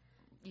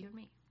 You and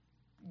me.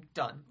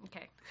 Done.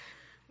 Okay.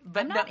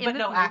 But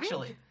no,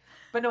 actually.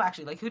 But no,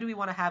 actually, like who do we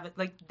want to have it?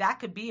 Like that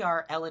could be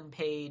our Ellen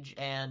Page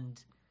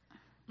and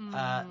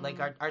like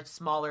our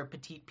smaller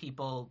petite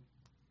people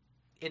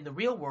in the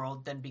real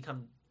world then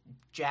become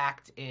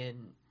jacked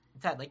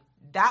inside. Like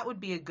that would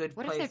be a good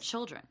place. What if they're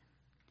children?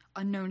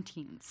 Unknown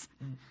teens.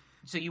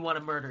 So you want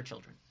to murder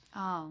children?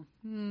 Oh.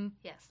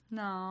 Yes.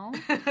 No.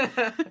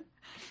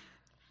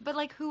 But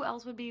like who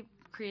else would be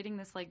creating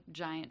this like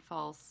giant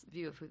false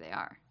view of who they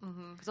are?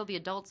 Because all the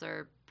adults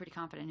are pretty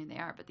confident in who they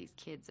are, but these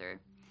kids are...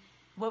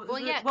 What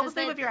was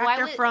the name of your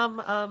actor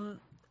from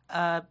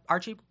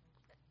Archie?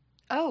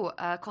 Oh,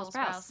 Cole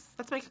Sprouse.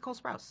 Let's make it Cole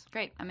Sprouse.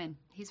 Great, I'm in.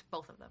 He's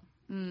both of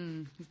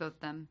them. He's both of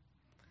them.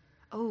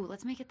 Oh,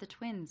 let's make it the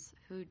twins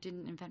who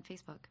didn't invent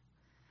Facebook.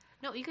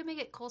 No, you could make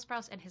it Cole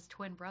Sprouse and his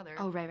twin brother.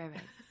 Oh, right.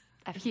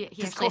 He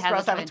Does Cole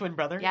Sprouse have a twin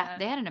brother? Yeah,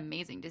 they had an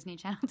amazing Disney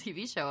Channel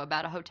TV show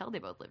about a hotel they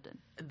both lived in.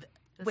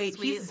 Wait,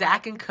 sweet he's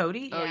Zach and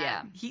Cody? Oh,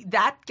 yeah.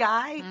 That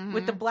guy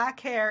with the black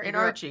hair in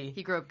grew up- Archie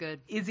He grew up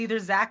good. is either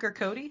Zach or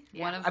Cody?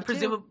 Yeah. One of I the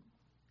presume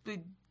two.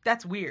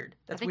 that's weird. I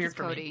That's think weird it's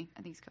for Cody. me.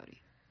 I think it's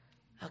Cody.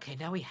 Okay,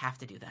 now we have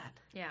to do that.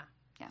 Yeah.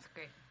 Yeah. That's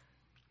great.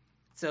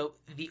 So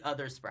the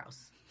other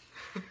Sprouse.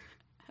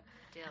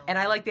 Deal. And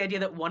I like the idea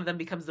that one of them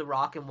becomes the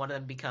Rock and one of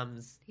them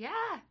becomes. Yeah.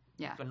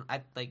 Yeah. When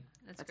I like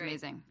That's That's great.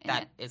 amazing. Isn't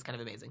that it? is kind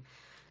of amazing.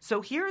 So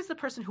here is the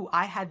person who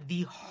I had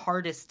the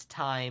hardest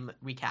time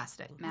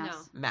recasting.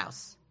 Mouse.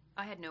 Mouse.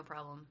 I had no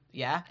problem.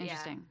 Yeah,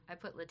 Interesting. Yeah. I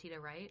put Latita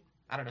Wright.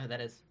 I don't know who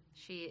that is.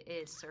 She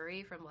is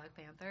Suri from Black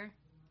Panther.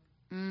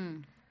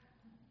 Mm.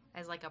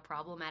 As like a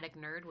problematic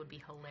nerd would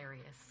be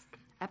hilarious.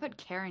 I put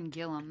Karen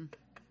Gillan.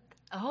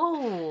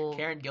 Oh.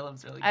 Karen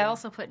Gillan's really good. I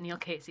also put Neil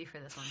Casey for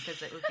this one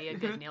because it would be a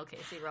good Neil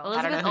Casey role.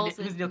 I don't know Elizabeth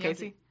who's Olsen- Neil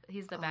Casey.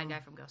 He's the bad guy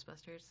from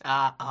Ghostbusters.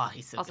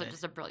 He's so Also, good.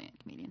 just a brilliant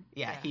comedian.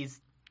 Yeah, Yeah.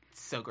 he's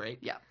so great.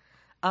 Yeah.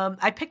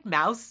 I picked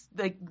Mouse.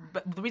 But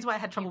the reason why I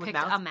had trouble You with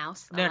picked Mouse. a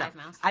mouse, a No. live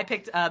mouse. I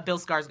picked Bill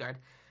Skarsgård.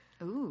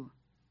 Ooh.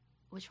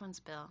 Which one's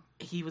Bill?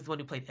 He was the one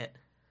who played It.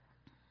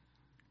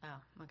 Oh,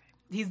 okay.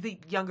 He's the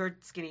younger,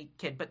 skinny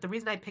kid. But the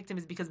reason I picked him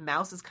is because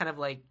Mouse is kind of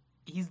like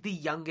he's the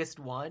youngest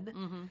one,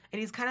 Mm-hmm. and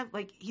he's kind of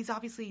like he's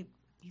not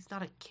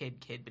a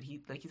kid,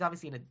 but he's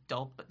obviously an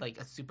adult, but like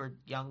a super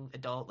young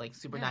adult, like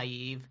super Yeah.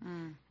 naive,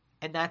 Mm.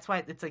 and that's why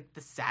it's like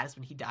the saddest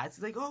when he dies.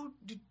 He's like, oh,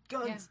 dude,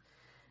 guns,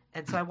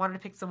 and so I wanted to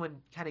pick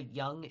someone kind of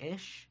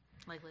young-ish,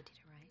 Like Latita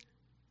Wright.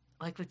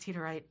 like Latita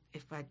Wright.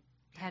 If I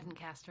Hadn't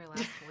cast her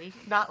last week.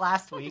 not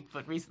last week,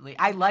 but recently,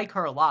 I like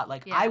her a lot.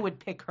 Like Yeah. I would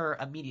pick her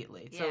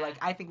immediately. So Yeah. like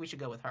I think we should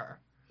go with her.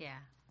 Yeah,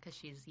 because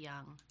she's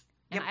young.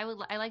 And Yep.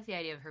 I like the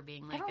idea of her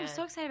being like Everyone was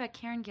so excited about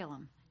Karen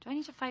Gillan. Do I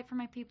need to fight for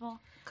my people?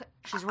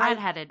 She's I-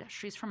 redheaded.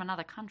 She's from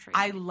another country.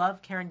 I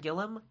love Karen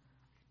Gillan.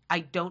 I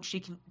don't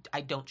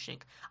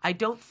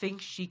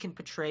think she can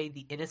portray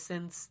the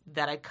innocence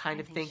that I kind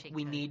I of think think she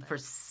we could, need but- for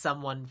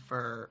someone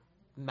for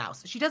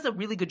Mouse. She does a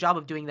really good job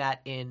of doing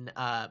that in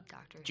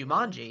Doctor Who.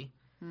 Jumanji.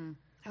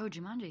 Oh,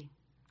 Jumanji.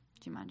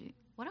 Jumanji.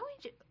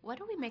 What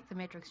do we make the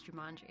Matrix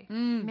Jumanji?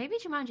 Mm. Maybe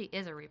Jumanji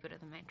is a reboot of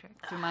the Matrix.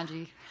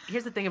 Jumanji.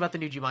 Here's the thing about the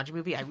new Jumanji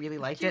movie. I really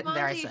liked it, and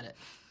there I Jumanji. said it.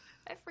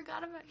 I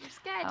forgot about your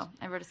sketch. Oh,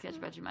 I wrote a sketch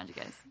about Jumanji,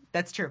 guys.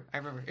 That's true. I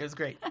remember. It was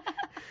great.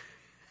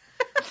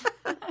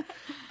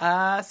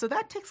 So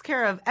that takes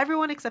care of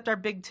everyone except our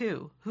big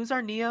two. Who's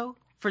our Neo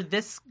for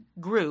this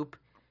group,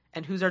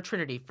 and who's our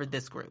Trinity for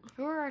this group?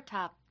 Who are our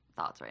top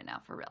thoughts right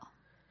now, for real?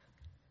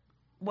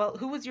 Well,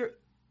 who was your...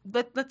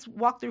 Let's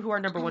walk through who our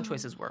number one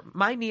choices were.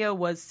 My Neo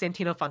was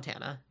Santino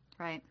Fontana.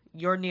 Right.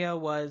 Your Neo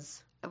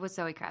was... It was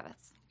Zoe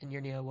Kravitz. And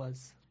your Neo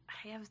was...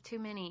 I have too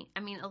many. I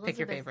mean, Elizabeth Pick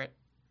your favorite.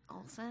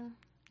 Olsen.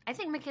 I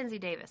think Mackenzie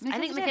Davis. I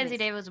Mackenzie think Mackenzie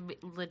Davis. Davis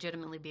would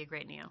legitimately be a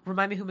great Neo.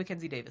 Remind me who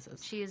Mackenzie Davis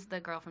is. She is the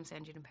girl from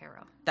San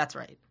Junipero. That's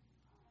right.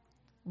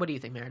 What do you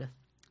think, Meredith?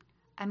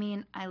 I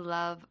mean, I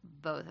love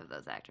both of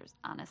those actors,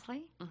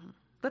 honestly.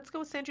 Let's go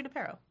with San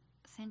Junipero.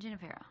 San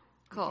Junipero.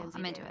 Cool. Mackenzie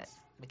I'm into Davis.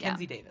 it.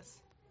 Mackenzie Davis.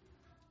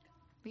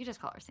 We could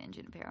just call her San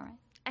Junipero, right?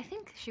 I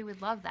think she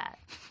would love that.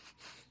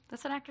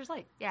 That's what actors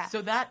like. Yeah.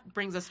 So that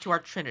brings us to our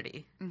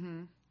Trinity.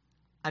 Mm-hmm.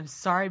 I'm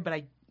sorry, but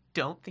I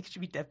don't think it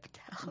should be Dev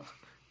Patel.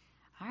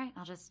 All right,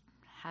 I'll just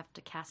have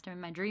to cast him in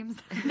my dreams.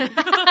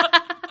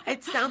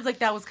 It sounds like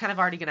that was kind of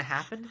already going to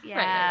happen. yeah.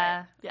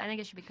 right. Yeah. I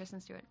think it should be Kristen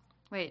Stewart.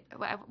 Wait,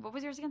 what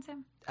was yours again,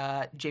 Sam?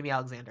 Jamie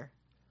Alexander.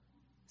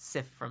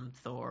 Sif from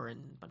Thor and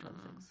a bunch of other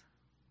things.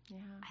 Yeah.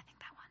 I think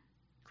that one.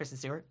 Kristen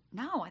Stewart.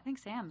 No, I think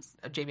Sam's.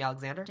 Jamie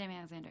Alexander. Jamie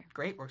Alexander.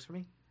 Great, works for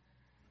me.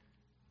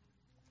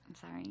 I'm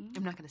sorry.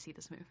 I'm not going to see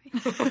this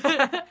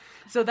movie.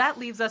 So that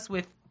leaves us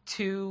with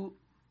two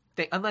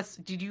things. Unless,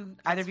 did you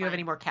either of you have fine.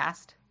 any more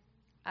cast?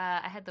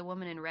 I had the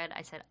woman in red.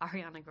 I said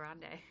Ariana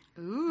Grande.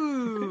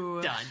 Ooh.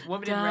 Done.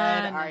 Woman in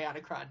Red, Done.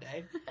 Ariana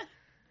Grande.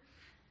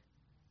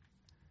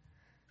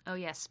 Oh,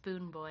 yeah,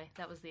 Spoon Boy.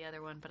 That was the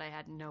other one, but I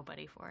had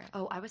nobody for it.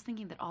 Oh, I was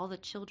thinking that all the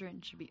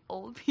children should be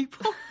old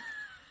people.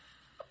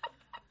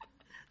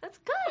 That's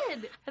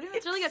good. I think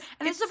that's really good.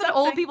 And it's there's stuff about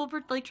old something-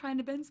 people like trying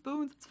to bend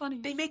spoons. It's funny.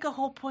 They make a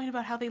whole point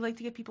about how they like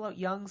to get people out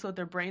young so that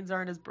their brains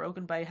aren't as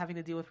broken by having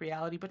to deal with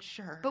reality, but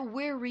sure. But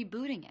we're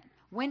rebooting it.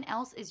 When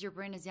else is your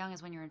brain as young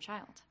as when you're a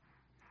child?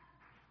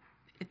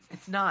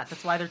 It's not.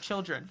 That's why they're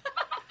children.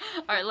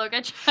 All right, look,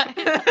 I tried.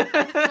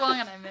 I swung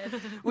and I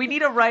missed. We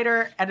need a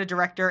writer and a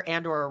director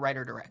and or a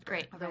writer-director.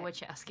 Great. The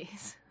Okay.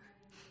 Wachowskis.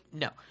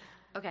 No.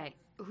 Okay,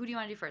 who do you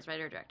want to do first,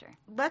 writer or director?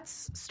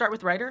 Let's start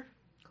with writer.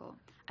 Cool.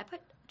 I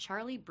put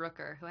Charlie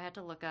Brooker, who I had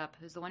to look up,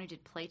 who's the one who did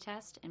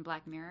Playtest in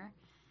Black Mirror,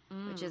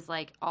 which is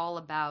like all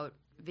about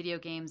video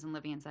games and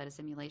living inside a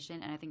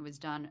simulation. And I think it was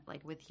done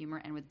like with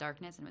humor and with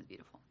darkness, and it was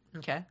beautiful.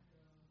 Okay.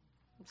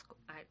 It's cool.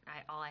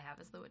 All I have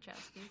is the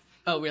Wachowskis.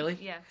 Oh, really?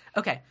 Yeah.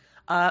 Okay.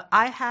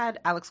 I had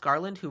Alex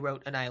Garland, who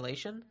wrote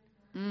Annihilation.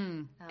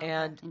 Mm,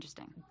 And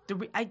interesting.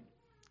 I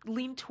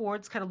leaned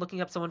towards kind of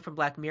looking up someone from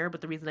Black Mirror,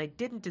 but the reason I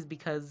didn't is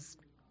because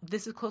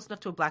this is close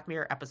enough to a Black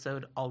Mirror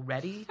episode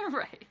already.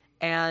 Right.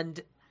 And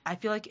I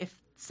feel like if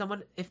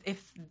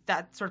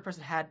that sort of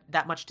person had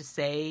that much to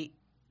say,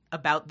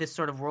 about this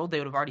sort of world, they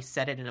would have already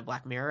said it in a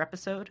Black Mirror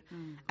episode,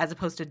 as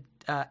opposed to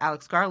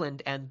Alex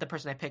Garland and the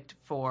person I picked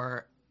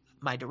for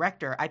my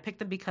director. I picked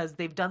them because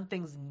they've done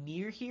things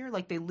near here.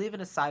 Like, they live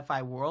in a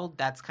sci-fi world.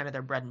 That's kind of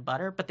their bread and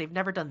butter, but they've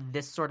never done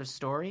this sort of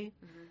story.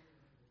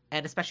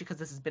 And especially because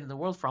this has been in the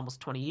world for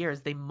almost 20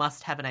 years, they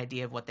must have an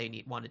idea of what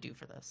they want to do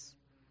for this.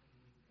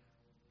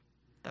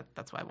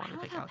 That's why I wanted to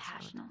pick Alex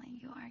Garland. Passionately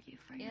you argue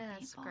for your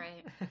that's people.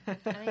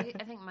 great.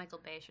 I think Michael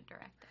Bay should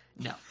direct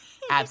it. No,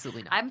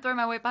 absolutely not. I'm throwing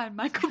my weight behind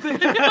Michael Bay. You've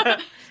been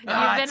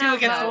 2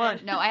 against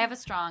outvoted. 1. No, I have a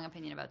strong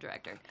opinion about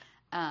director.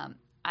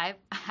 I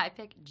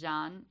pick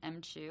John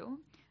M. Chu,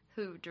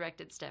 who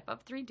directed Step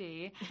Up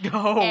 3D.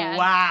 Oh, And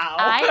wow.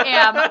 I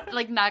am,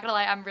 like, not gonna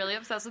lie, I'm really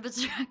obsessed with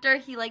the director.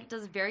 He, like,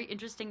 does very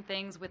interesting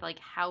things with, like,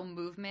 how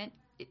movement,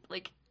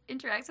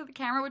 interacts with the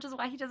camera, which is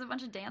why he does a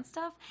bunch of dance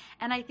stuff.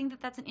 And I think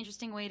that that's an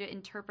interesting way to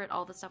interpret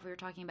all the stuff we were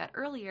talking about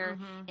earlier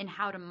in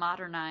how to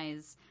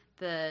modernize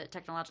the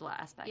technological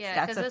aspects. Yeah,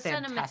 That's because a the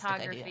fantastic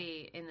cinematography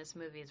idea. in this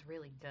movie is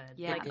really good.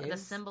 Yeah. Like, It the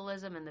is.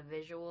 symbolism and the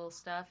visual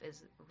stuff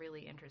is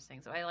really interesting.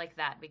 So I like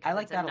that because I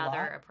like it's that a another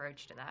lot.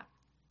 approach to that.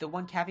 The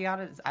one caveat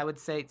is, I would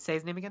say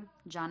his name again?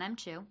 John M.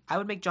 Chu. I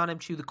would make John M.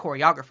 Chu the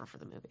choreographer for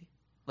the movie.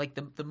 Like,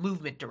 the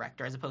movement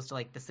director, as opposed to,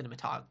 like, the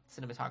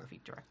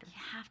cinematography director. You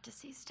have to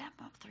see Step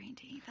Up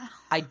 3D, though.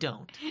 I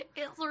don't.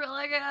 It's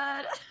really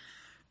good.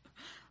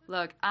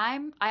 Look, I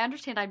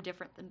understand I'm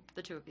different than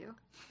the two of you.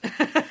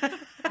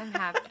 I'm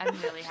happy. I'm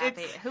really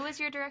happy. Who is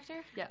your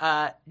director?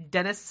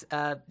 Dennis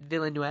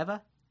Villeneuve. Oh,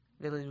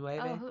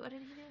 what did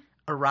he do?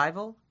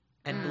 Arrival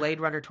and Blade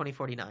Runner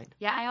 2049.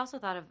 Yeah, I also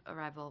thought of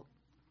Arrival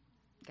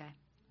guy.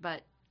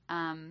 But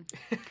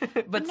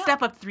But No.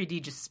 Step Up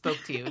 3D just spoke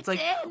to you. It's like,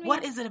 did, man.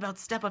 what is it about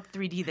Step Up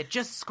 3D that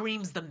just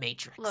screams The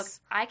Matrix? look,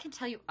 I can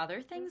tell you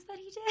other things that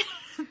he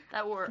did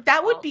that were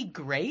that would all- be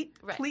great.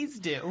 Right. Please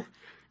do.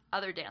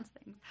 other dance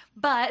things.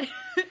 But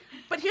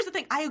But here's the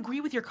thing. I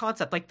agree with your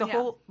concept. Like, the Yeah.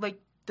 whole, like,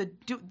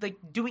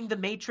 doing The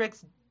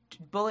Matrix,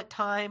 bullet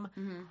time.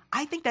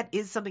 I think that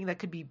is something that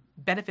could be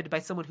benefited by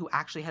someone who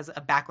actually has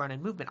a background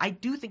in movement. I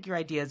do think your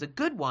idea is a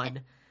good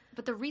one.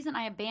 But the reason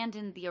I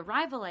abandoned the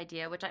Arrival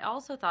idea, which I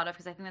also thought of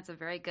because I think that's a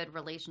very good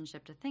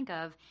relationship to think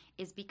of,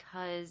 is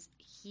because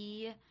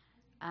he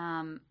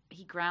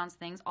grounds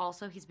things.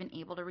 Also, he's been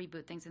able to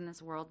reboot things in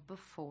this world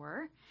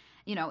before,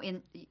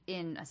 in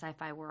a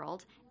sci-fi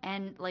world,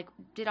 and like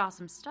did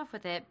awesome stuff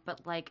with it.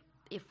 But like,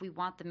 if we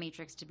want the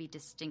Matrix to be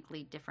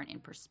distinctly different in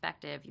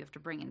perspective, you have to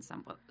bring in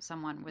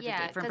someone with a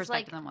different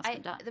perspective than what's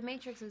been done. The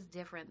Matrix is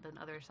different than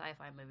other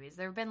sci-fi movies.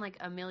 There have been like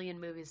a million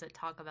movies that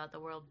talk about the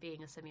world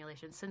being a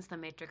simulation since The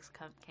Matrix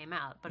came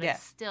out, but Yeah.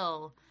 it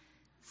still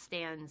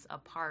stands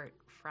apart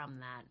from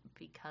that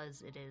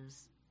because it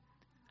is,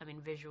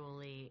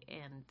 visually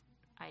and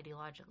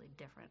ideologically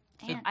different.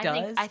 It And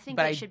does, I think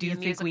but it I should do be a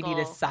think we need a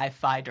musical.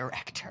 sci-fi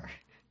director.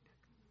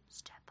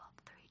 Step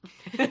Up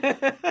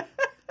 3D.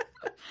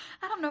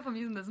 I don't know if I'm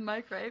using this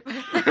mic right.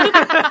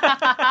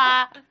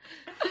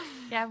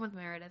 Yeah, I'm with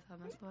Meredith on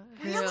this one.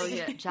 Really?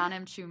 Yeah. John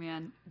M. Chu,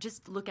 man.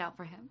 Just look out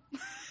for him.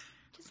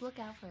 Just look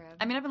out for him.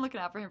 I mean, I've been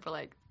looking out for him for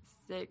like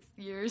 6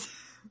 years. He's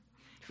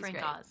Frank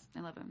great. Oz.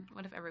 I love him.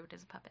 What if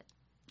everybody's a puppet?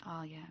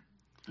 Oh, yeah.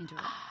 Into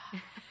it.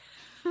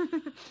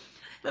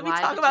 Let me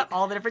Why talk did about you-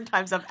 all the different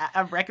times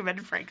I've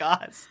recommended Frank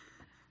Oz.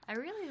 I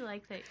really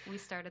like that we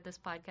started this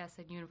podcast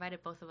and you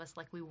invited both of us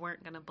like we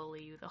weren't going to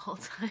bully you the whole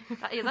time.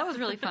 Yeah, that was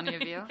really funny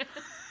of you.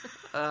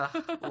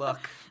 Look.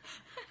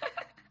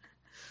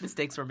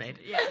 Mistakes were made.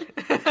 Yeah.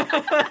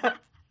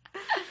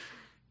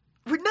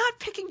 We're not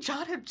picking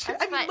John M. Chu.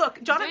 That's I mean, fine.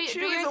 look, John Do M. your- Chu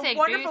do your is a thing. Do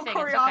wonderful your thing.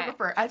 It's okay.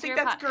 choreographer. I It's think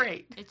your that's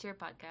great. It's your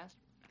podcast.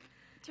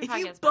 It's If your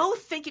you podcast,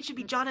 both think it should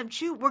be John M.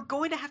 Chu, we're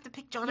going to have to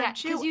pick John Yeah, M.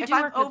 Chu. because you if do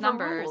I'm work with overruled.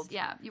 numbers.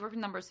 Yeah, you work with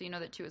numbers, so you know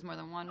that 2 is more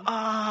than 1.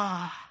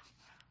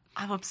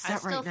 I'm I upset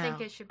still right now.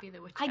 think it should be the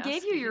Wachowskis. I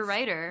gave you your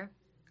writer.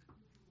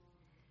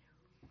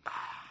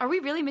 Are we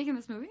really making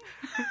this movie?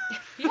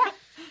 Yeah.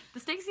 The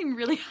stakes seem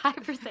really high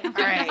for Sam.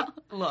 All right,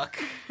 look.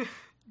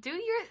 Do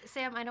your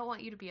Sam. I don't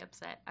want you to be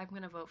upset. I'm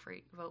gonna vote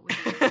with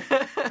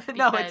you.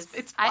 No, Because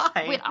it's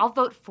fine. Wait, I'll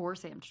vote for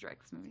Sam to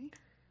direct this movie.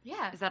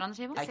 Yeah. Is that on the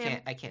table? I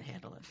Sam? can't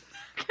handle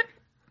it.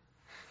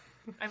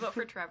 I vote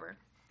for Trevor.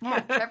 Yeah,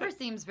 Trevor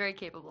seems very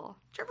capable.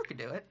 Trevor could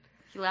do it.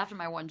 He laughed at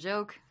my one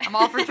joke. I'm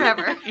all for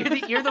Trevor.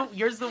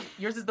 Yours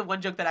is the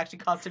one joke that actually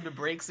caused him to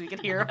break, so we can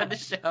hear him on the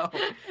show.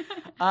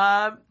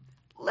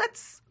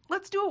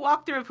 Let's do a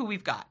walkthrough of who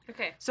we've got.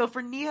 Okay. So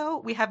for Neo,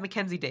 we have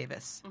Mackenzie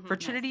Davis. For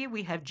Trinity,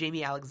 we have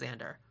Jamie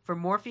Alexander. For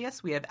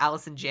Morpheus, we have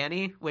Allison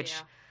Janney, which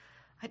Yeah.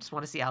 I just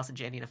want to see Allison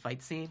Janney in a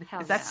fight scene.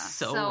 Hell Is that yeah.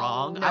 so So-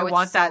 wrong? No, I it's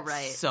want so that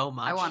right. so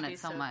much. I want It'd it be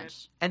so so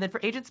much. And then for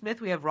Agent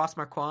Smith, we have Ross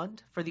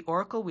Marquand. For the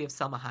Oracle, we have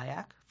Selma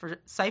Hayek. For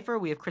Cypher,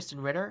 we have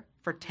Kristen Ritter.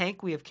 For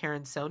Tank, we have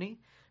Karen Sony.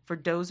 For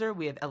Dozer,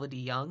 we have Elodie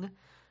Young.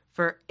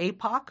 For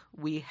APOC,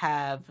 we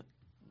have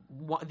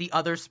the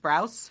other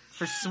Sprouse.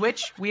 For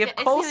Switch, we have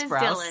His Cole name is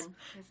Sprouse. Dylan.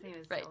 His name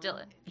is Right,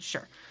 Dylan.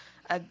 Sure.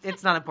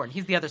 It's not important.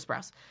 He's the other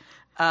Sprouse.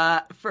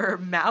 For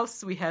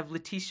Mouse, we have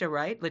Letitia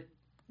Wright.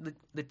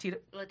 Latita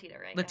Latita,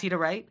 right? Latita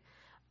Wright.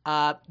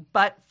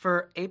 But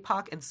for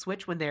APOC and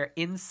Switch, when they're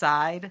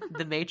inside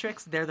the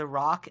Matrix, they're The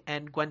Rock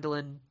and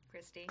Gwendolyn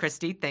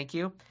Christie. Thank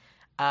you.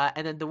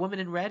 And then the woman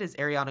in red is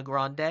Ariana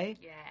Grande.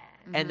 Yeah.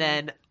 And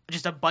then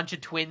just a bunch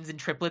of twins and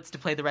triplets to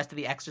play the rest of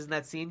the extras in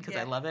that scene because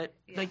I love it.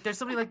 Yeah. Like, there's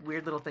so many like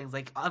weird little things.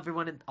 Like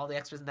everyone and all the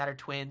extras in that are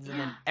twins, and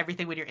then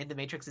everything when you're in the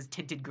Matrix is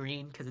tinted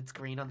green because it's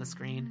green on the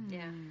screen.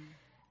 Yeah.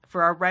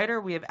 For our writer,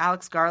 we have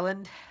Alex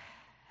Garland,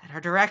 and our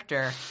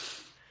director.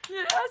 Say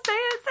it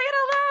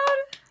out loud.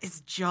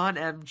 Is John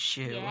M.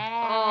 Chu.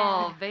 Yeah.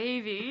 Oh,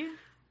 baby.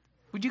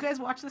 Would you guys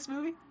watch this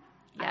movie?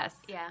 Yes.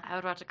 Yeah. I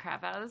would watch the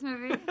crap out of this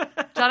movie.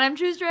 John M.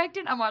 Chu's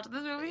directing. I'm watching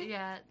this movie.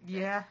 Yeah.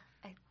 Yeah.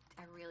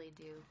 I really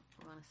do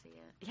want to see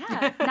it.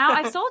 Yeah. Now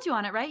I've sold you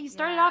on it, right? You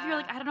started off, you're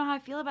like, I don't know how I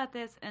feel about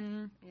this.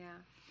 And yeah.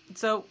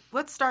 So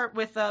let's start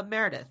with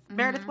Meredith.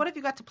 Meredith, what have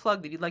you got to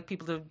plug that you'd like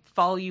people to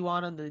follow you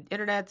on the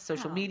internet,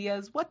 social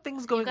medias? What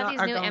things going on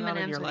are going on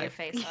in your life?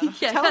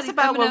 Tell us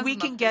about where we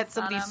can get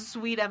some of these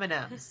sweet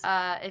M&Ms.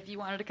 If you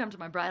wanted to come to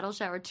my bridal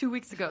shower 2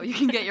 weeks ago, you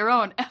can get your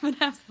own M&Ms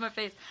in my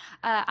face.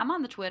 I'm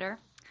on the Twitter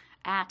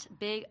at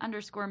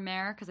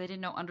big_mare because I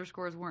didn't know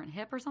underscores weren't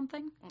hip or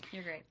something.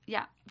 You're great.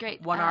 Yeah,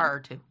 great. 1 R or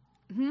 2?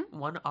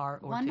 1 R or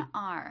 2? 1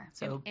 R.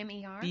 So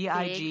MER?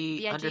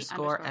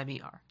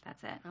 BIG_MER.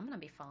 That's it. I'm going to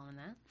be following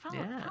that.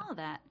 Follow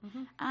that.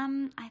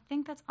 I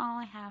think that's all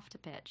I have to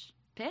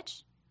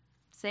pitch.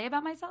 Say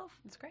about myself.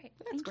 That's great.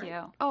 Thank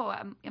you. Oh,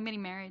 I'm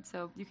getting married,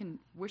 so you can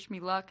wish me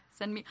luck.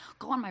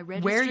 Go on my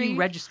registry. Where are you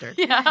registered?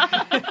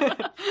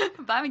 Yeah.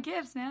 Buy me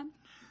gifts, man.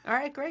 All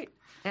right, great.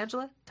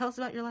 Angela, tell us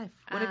about your life.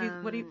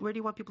 Where do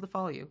you want people to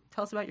follow you?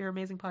 Tell us about your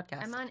amazing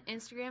podcast. I'm on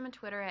Instagram and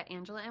Twitter at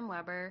Angela M.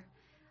 Weber.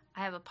 I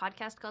have a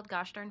podcast called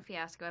Gosh Darn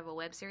Fiasco. I have a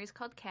web series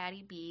called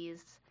Catty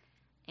Bees.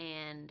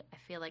 And I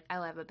feel like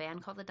I have a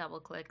band called the Double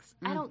Clicks.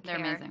 I don't care.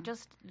 They're amazing.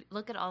 Just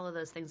look at all of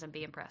those things and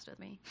be impressed with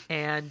me.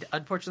 And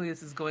unfortunately,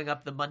 this is going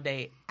up the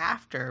Monday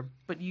after,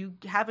 but you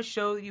have a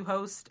show that you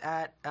host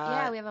at...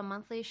 yeah, we have a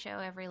monthly show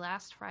every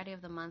last Friday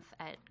of the month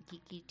at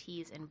Geeky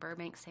Teas in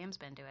Burbank. Sam's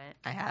been to it.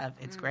 I have.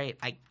 It's great.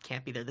 I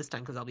can't be there this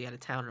time because I'll be out of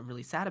town. I'm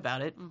really sad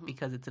about it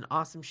because it's an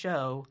awesome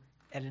show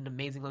at an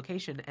amazing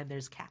location, and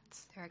there's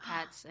cats. There are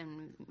cats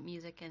and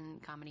music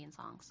and comedy and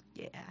songs.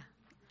 Yeah.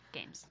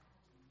 Games.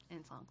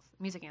 And songs.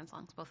 Music and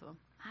songs, both of them.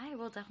 I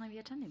will definitely be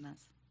attending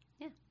this.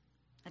 Yeah.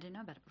 I didn't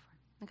know about it before.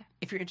 Okay.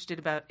 If you're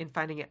interested in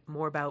finding out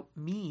more about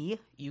me,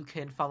 you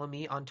can follow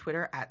me on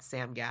Twitter at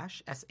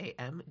SamGash,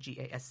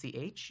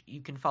 SamGasch.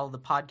 You can follow the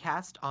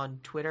podcast on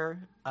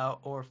Twitter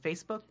or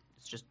Facebook.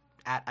 It's just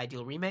at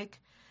Ideal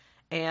Remake.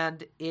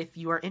 And if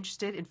you are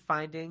interested in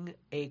finding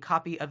a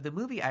copy of the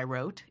movie I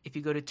wrote, if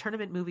you go to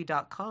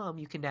tournamentmovie.com,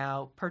 you can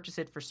now purchase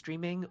it for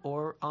streaming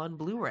or on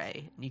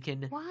Blu-ray. And you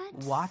can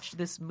watch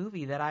this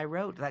movie that I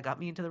wrote that got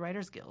me into the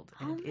Writers Guild.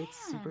 And it's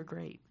super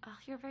great. Oh,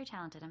 you're very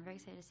talented. I'm very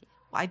excited to see it.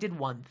 Well, I did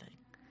one thing.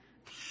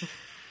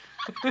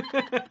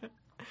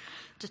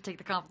 Just take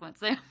the compliments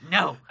there.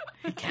 No,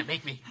 you can't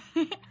make me.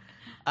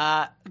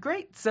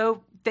 Great.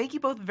 So thank you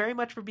both very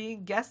much for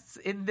being guests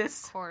in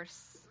this... Of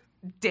course.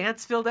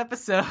 Dance-filled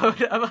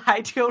episode of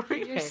Ideal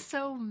Remake. You're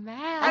so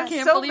mad. I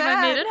can't believe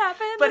I made it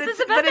happen. But this it's,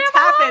 is the best but it's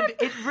happened.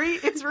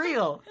 It's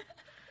real.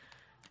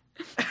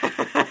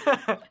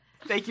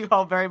 Thank you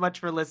all very much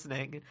for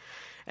listening.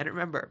 And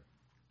remember,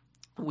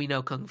 we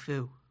know Kung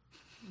Fu.